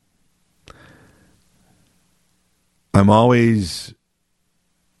 I'm always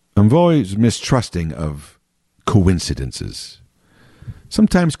mistrusting of coincidences.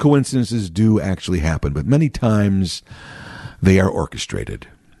 Sometimes coincidences do actually happen, but many times they are orchestrated.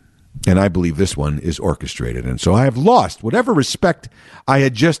 And I believe this one is orchestrated. And so I have lost whatever respect I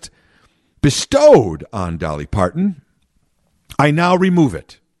had just bestowed on Dolly Parton. I now remove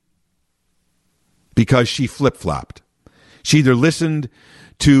it because she flip-flopped. She either listened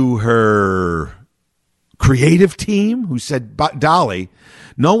to her creative team who said, Dolly,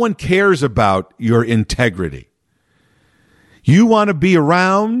 no one cares about your integrity. You want to be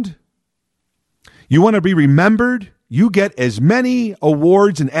around. You want to be remembered. You get as many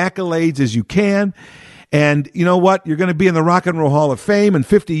awards and accolades as you can. And you know what? You're going to be in the Rock and Roll Hall of Fame, and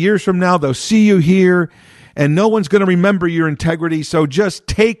 50 years from now, they'll see you here, and no one's going to remember your integrity, so just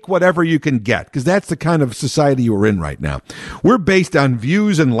take whatever you can get, because that's the kind of society we're in right now. We're based on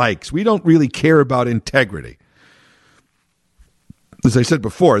views and likes. We don't really care about integrity. As I said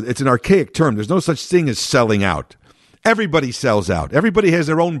before, it's an archaic term. There's no such thing as selling out. Everybody sells out. Everybody has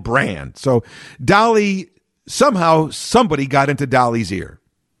their own brand. So Dolly, somehow somebody got into Dolly's ear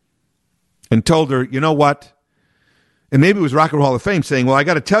and told her, you know what? And maybe it was Rock and Roll Hall of Fame saying, well, I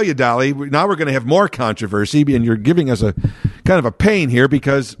got to tell you, Dolly, now we're going to have more controversy, and you're giving us a kind of a pain here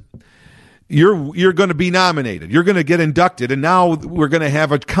because you're going to be nominated. You're going to get inducted, and now we're going to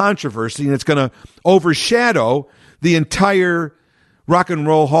have a controversy, and it's going to overshadow the entire Rock and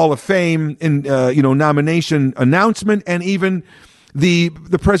Roll Hall of Fame nomination announcement, and even the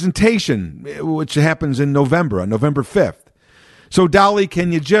presentation, which happens in November, on November 5th. So, Dolly,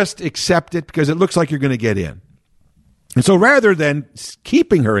 can you just accept it? Because it looks like you're going to get in. And so rather than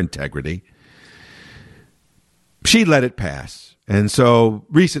keeping her integrity, she let it pass. And so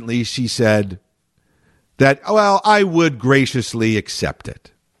recently she said that, well, I would graciously accept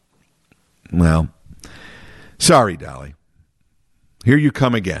it. Well, sorry, Dolly. Here you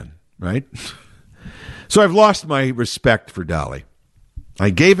come again, right? So I've lost my respect for Dolly. I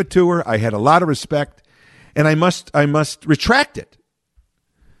gave it to her. I had a lot of respect, and I must retract it.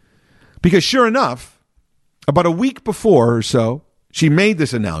 Because sure enough, about a week before or so, she made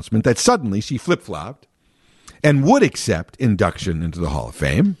this announcement that suddenly she flip-flopped and would accept induction into the Hall of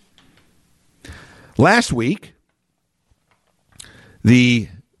Fame. Last week, the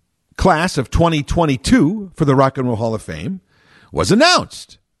class of 2022 for the Rock and Roll Hall of Fame was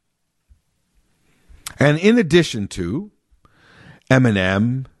announced. And in addition to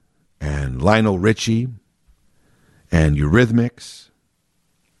Eminem and Lionel Richie and Eurythmics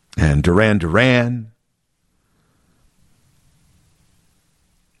and Duran Duran,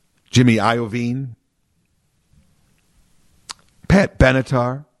 Jimmy Iovine, Pat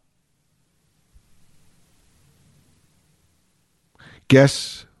Benatar,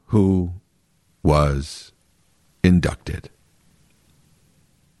 guess who was inducted?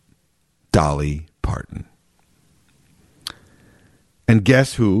 Dolly Parton. And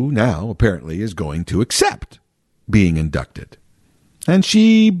guess who now apparently is going to accept being inducted? And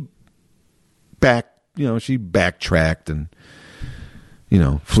she backtracked and,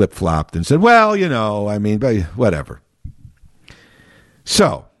 flip-flopped and said, well, whatever.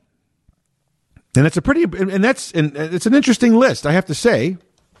 So, and it's it's an interesting list, I have to say.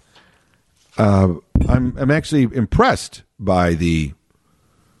 I'm actually impressed by the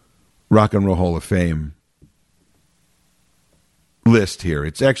Rock and Roll Hall of Fame list here.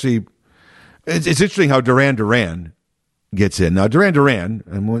 It's interesting how Duran Duran gets in. Now, Duran Duran,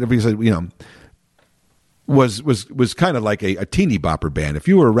 and whatever you said, was kind of like a teeny bopper band. If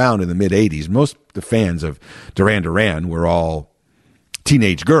you were around in the mid 80s, most of the fans of Duran Duran were all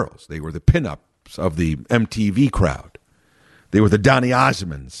teenage girls. They were the pinups of the MTV crowd. They were the Donny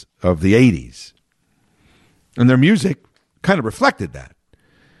Osmonds of the 80s. And their music kind of reflected that.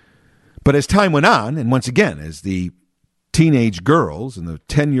 But as time went on, and once again, as the teenage girls and the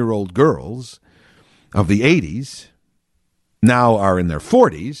 10-year-old girls of the 80s now are in their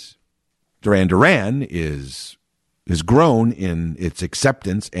 40s. Duran Duran has grown in its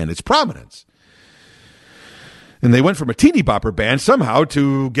acceptance and its prominence. And they went from a teeny bopper band somehow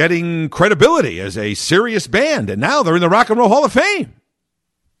to getting credibility as a serious band. And now they're in the Rock and Roll Hall of Fame.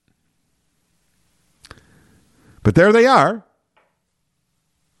 But there they are.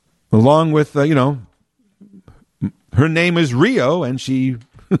 Along with, her name is Rio, and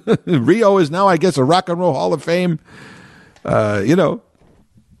Rio is now, I guess, a Rock and Roll Hall of Fame,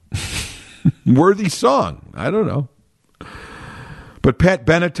 worthy song. I don't know. But Pat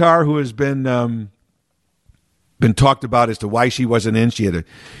Benatar, who has been talked about as to why she wasn't in, she had a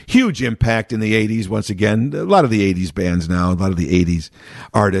huge impact in the 80s. Once again, a lot of the 80s bands now, a lot of the 80s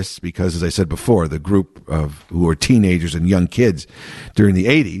artists, because as I said before, the group of who were teenagers and young kids during the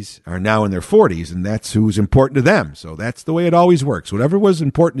 80s are now in their 40s, and that's who's important to them. So that's the way it always works. Whatever was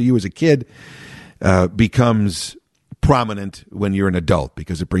important to you as a kid becomes prominent when you're an adult,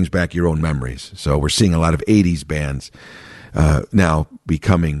 because it brings back your own memories. So we're seeing a lot of 80s bands now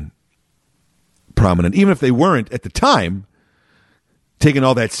becoming prominent, even if they weren't at the time taking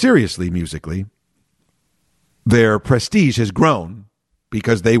all that seriously musically. Their prestige has grown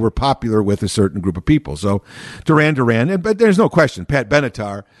because they were popular with a certain group of people. So Duran Duran, but there's no question, Pat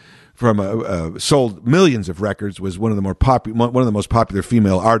Benatar from sold millions of records, was one of the most popular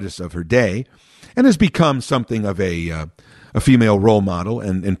female artists of her day, and has become something of a female role model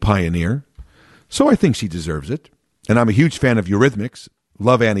and pioneer. So I think she deserves it. And I'm a huge fan of Eurythmics.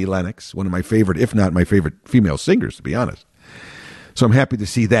 Love Annie Lennox, one of my favorite, if not my favorite female singers, to be honest. So I'm happy to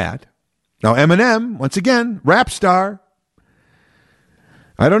see that. Now Eminem, once again, rap star.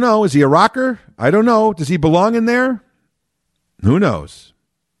 I don't know. Is he a rocker? I don't know. Does he belong in there? Who knows?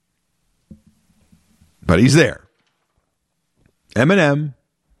 But he's there. Eminem,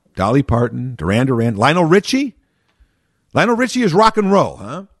 Dolly Parton, Duran Duran, Lionel Richie. Lionel Richie is rock and roll,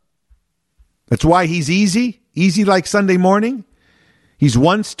 huh? That's why he's easy. Easy like Sunday morning. He's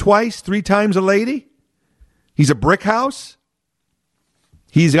once, twice, 3 times a lady. He's a brick house.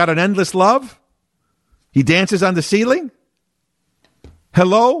 He's got an endless love. He dances on the ceiling.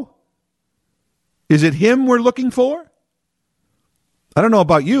 Hello? Is it him we're looking for? I don't know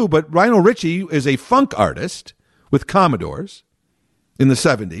about you, but Lionel Richie is a funk artist with Commodores in the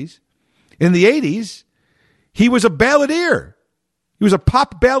 70s. In the 80s, he was a balladeer. He was a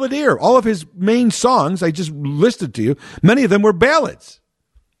pop balladeer. All of his main songs, I just listed to you, many of them were ballads.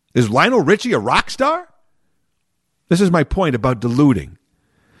 Is Lionel Richie a rock star? This is my point about diluting.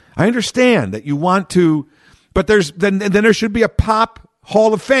 I understand that you want to, but then there should be a pop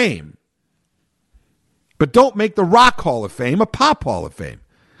Hall of Fame. But don't make the Rock Hall of Fame a pop Hall of Fame.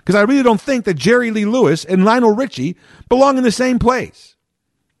 Because I really don't think that Jerry Lee Lewis and Lionel Richie belong in the same place.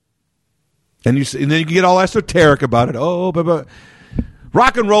 And then you can get all esoteric about it. Oh, but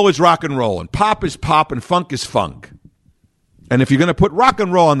rock and roll is rock and roll, and pop is pop, and funk is funk. And if you're going to put rock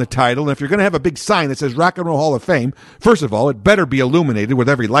and roll on the title, and if you're going to have a big sign that says Rock and Roll Hall of Fame, first of all, it better be illuminated with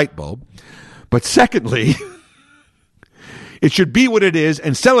every light bulb. But secondly, it should be what it is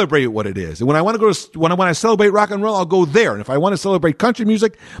and celebrate what it is. And when I want to celebrate rock and roll, I'll go there. And if I want to celebrate country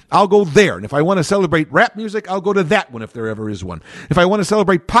music, I'll go there. And if I want to celebrate rap music, I'll go to that one if there ever is one. If I want to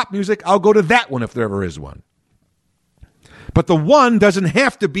celebrate pop music, I'll go to that one if there ever is one. But the one doesn't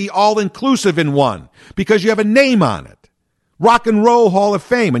have to be all-inclusive in one because you have a name on it. Rock and Roll Hall of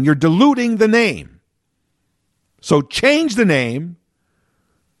Fame, and you're diluting the name. So change the name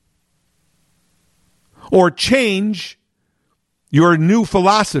or change your new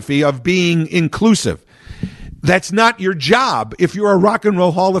philosophy of being inclusive. That's not your job if you're a Rock and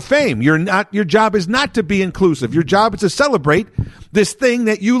Roll Hall of Fame. Your job is not to be inclusive. Your job is to celebrate this thing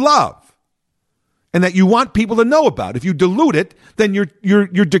that you love and that you want people to know about. If you dilute it, then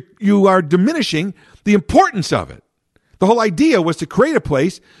you are diminishing the importance of it. The whole idea was to create a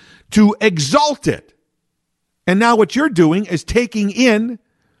place to exalt it. And now what you're doing is taking in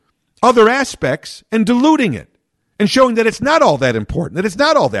other aspects and diluting it and showing that it's not all that important, that it's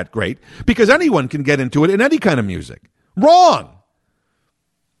not all that great, because anyone can get into it in any kind of music. Wrong.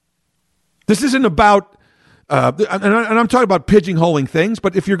 This isn't about, and I'm talking about pigeonholing things,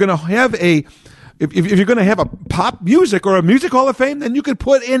 but if you're going to have if you're going to have a pop music or a music hall of fame, then you can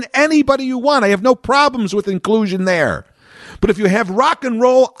put in anybody you want. I have no problems with inclusion there. But if you have rock and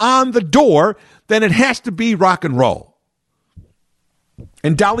roll on the door, then it has to be rock and roll.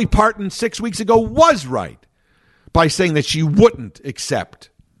 And Dolly Parton 6 weeks ago was right by saying that she wouldn't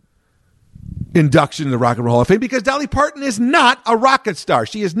accept induction in the Rock and Roll Hall of Fame because Dolly Parton is not a rocket star.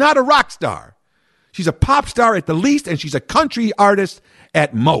 She is not a rock star. She's a pop star at the least, and she's a country artist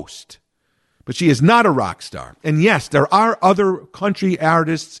at most. but she is not a rock star. And yes, there are other country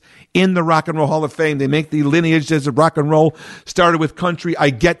artists in the Rock and Roll Hall of Fame. They make the lineage as a rock and roll started with country. I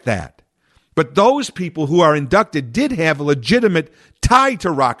get that. But those people who are inducted did have a legitimate tie to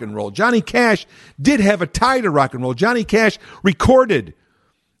rock and roll. Johnny Cash did have a tie to rock and roll. Johnny Cash recorded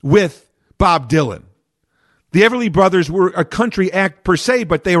with Bob Dylan. The Everly Brothers were a country act per se,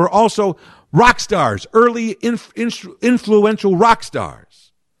 but they were also rock stars, early influential rock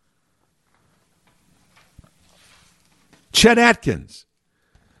stars. Chet Atkins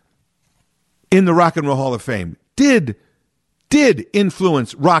in the Rock and Roll Hall of Fame did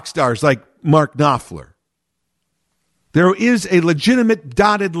influence rock stars like Mark Knopfler. There is a legitimate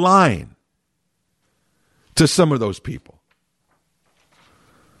dotted line to some of those people.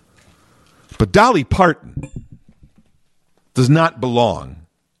 But Dolly Parton does not belong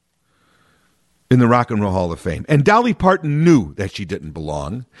in the Rock and Roll Hall of Fame. And Dolly Parton knew that she didn't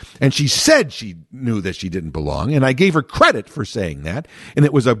belong. And she said she knew that she didn't belong. And I gave her credit for saying that. And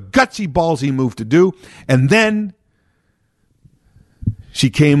it was a gutsy, ballsy move to do. And then she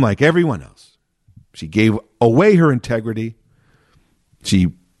came like everyone else. She gave away her integrity. She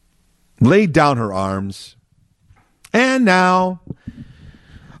laid down her arms. And now,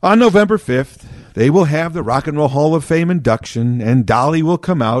 on November 5th, they will have the Rock and Roll Hall of Fame induction, and Dolly will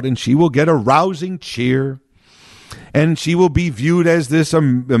come out, and she will get a rousing cheer, and she will be viewed as this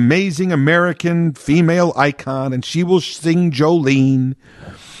amazing American female icon, and she will sing Jolene,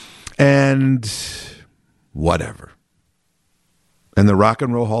 and whatever. And the Rock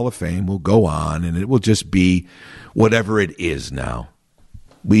and Roll Hall of Fame will go on, and it will just be whatever it is now.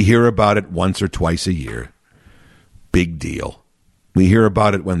 We hear about it once or twice a year. Big deal. We hear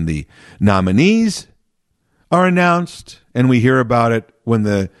about it when the nominees are announced, and we hear about it when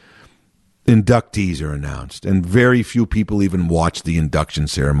the inductees are announced. And very few people even watch the induction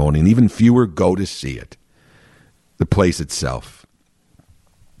ceremony, and even fewer go to see it, the place itself.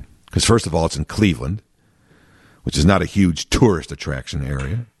 Because first of all, it's in Cleveland, which is not a huge tourist attraction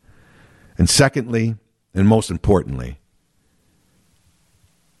area. And secondly, and most importantly,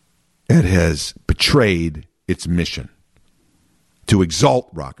 it has betrayed its mission to exalt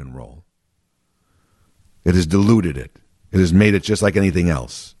rock and roll. It has diluted it. It has made it just like anything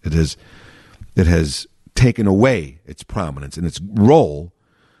else. It has taken away its prominence and its role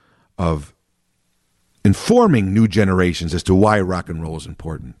of informing new generations as to why rock and roll is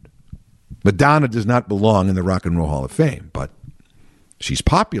important. Madonna does not belong in the Rock and Roll Hall of Fame, but she's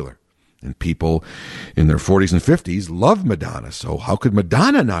popular. And people in their 40s and 50s love Madonna. So how could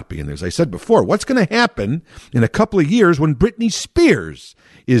Madonna not be in there? As I said before, what's going to happen in a couple of years when Britney Spears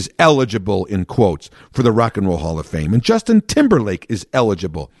is eligible, in quotes, for the Rock and Roll Hall of Fame, and Justin Timberlake is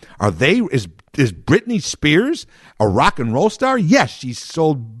eligible? Is Britney Spears a rock and roll star? Yes, she's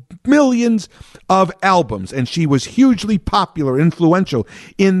sold millions of albums, and she was hugely popular, influential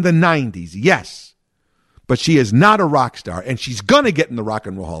in the 90s. Yes. But she is not a rock star, and she's going to get in the Rock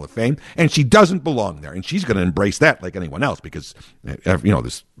and Roll Hall of Fame, and she doesn't belong there. And she's going to embrace that like anyone else because,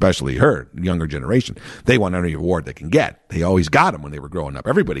 especially her, younger generation, they want any award they can get. They always got them when they were growing up.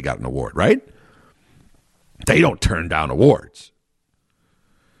 Everybody got an award, right? They don't turn down awards.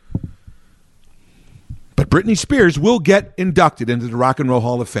 But Britney Spears will get inducted into the Rock and Roll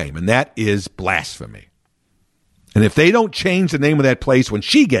Hall of Fame, and that is blasphemy. And if they don't change the name of that place when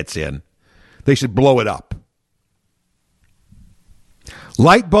she gets in, they should blow it up.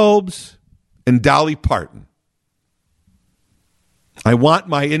 Light bulbs and Dolly Parton. I want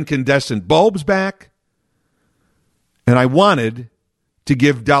my incandescent bulbs back, and I wanted to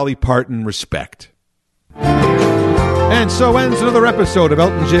give Dolly Parton respect. And so ends another episode of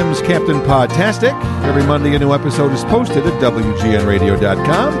Elton Jim's Captain Podtastic. Every Monday a new episode is posted at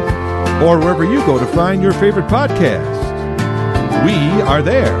WGNradio.com or wherever you go to find your favorite podcast. We are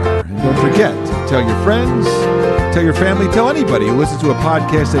there. And don't forget, tell your friends, tell your family, tell anybody who listens to a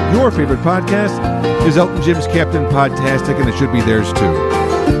podcast that your favorite podcast is Elton Jim's Captain Podtastic, and it should be theirs too.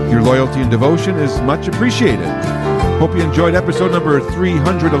 Your loyalty and devotion is much appreciated. Hope you enjoyed episode number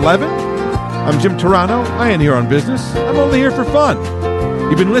 311. I'm Jim Turano. I ain't here on business. I'm only here for fun.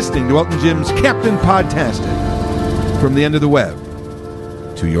 You've been listening to Elton Jim's Captain Podtastic. From the end of the web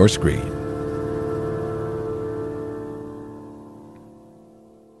to your screen.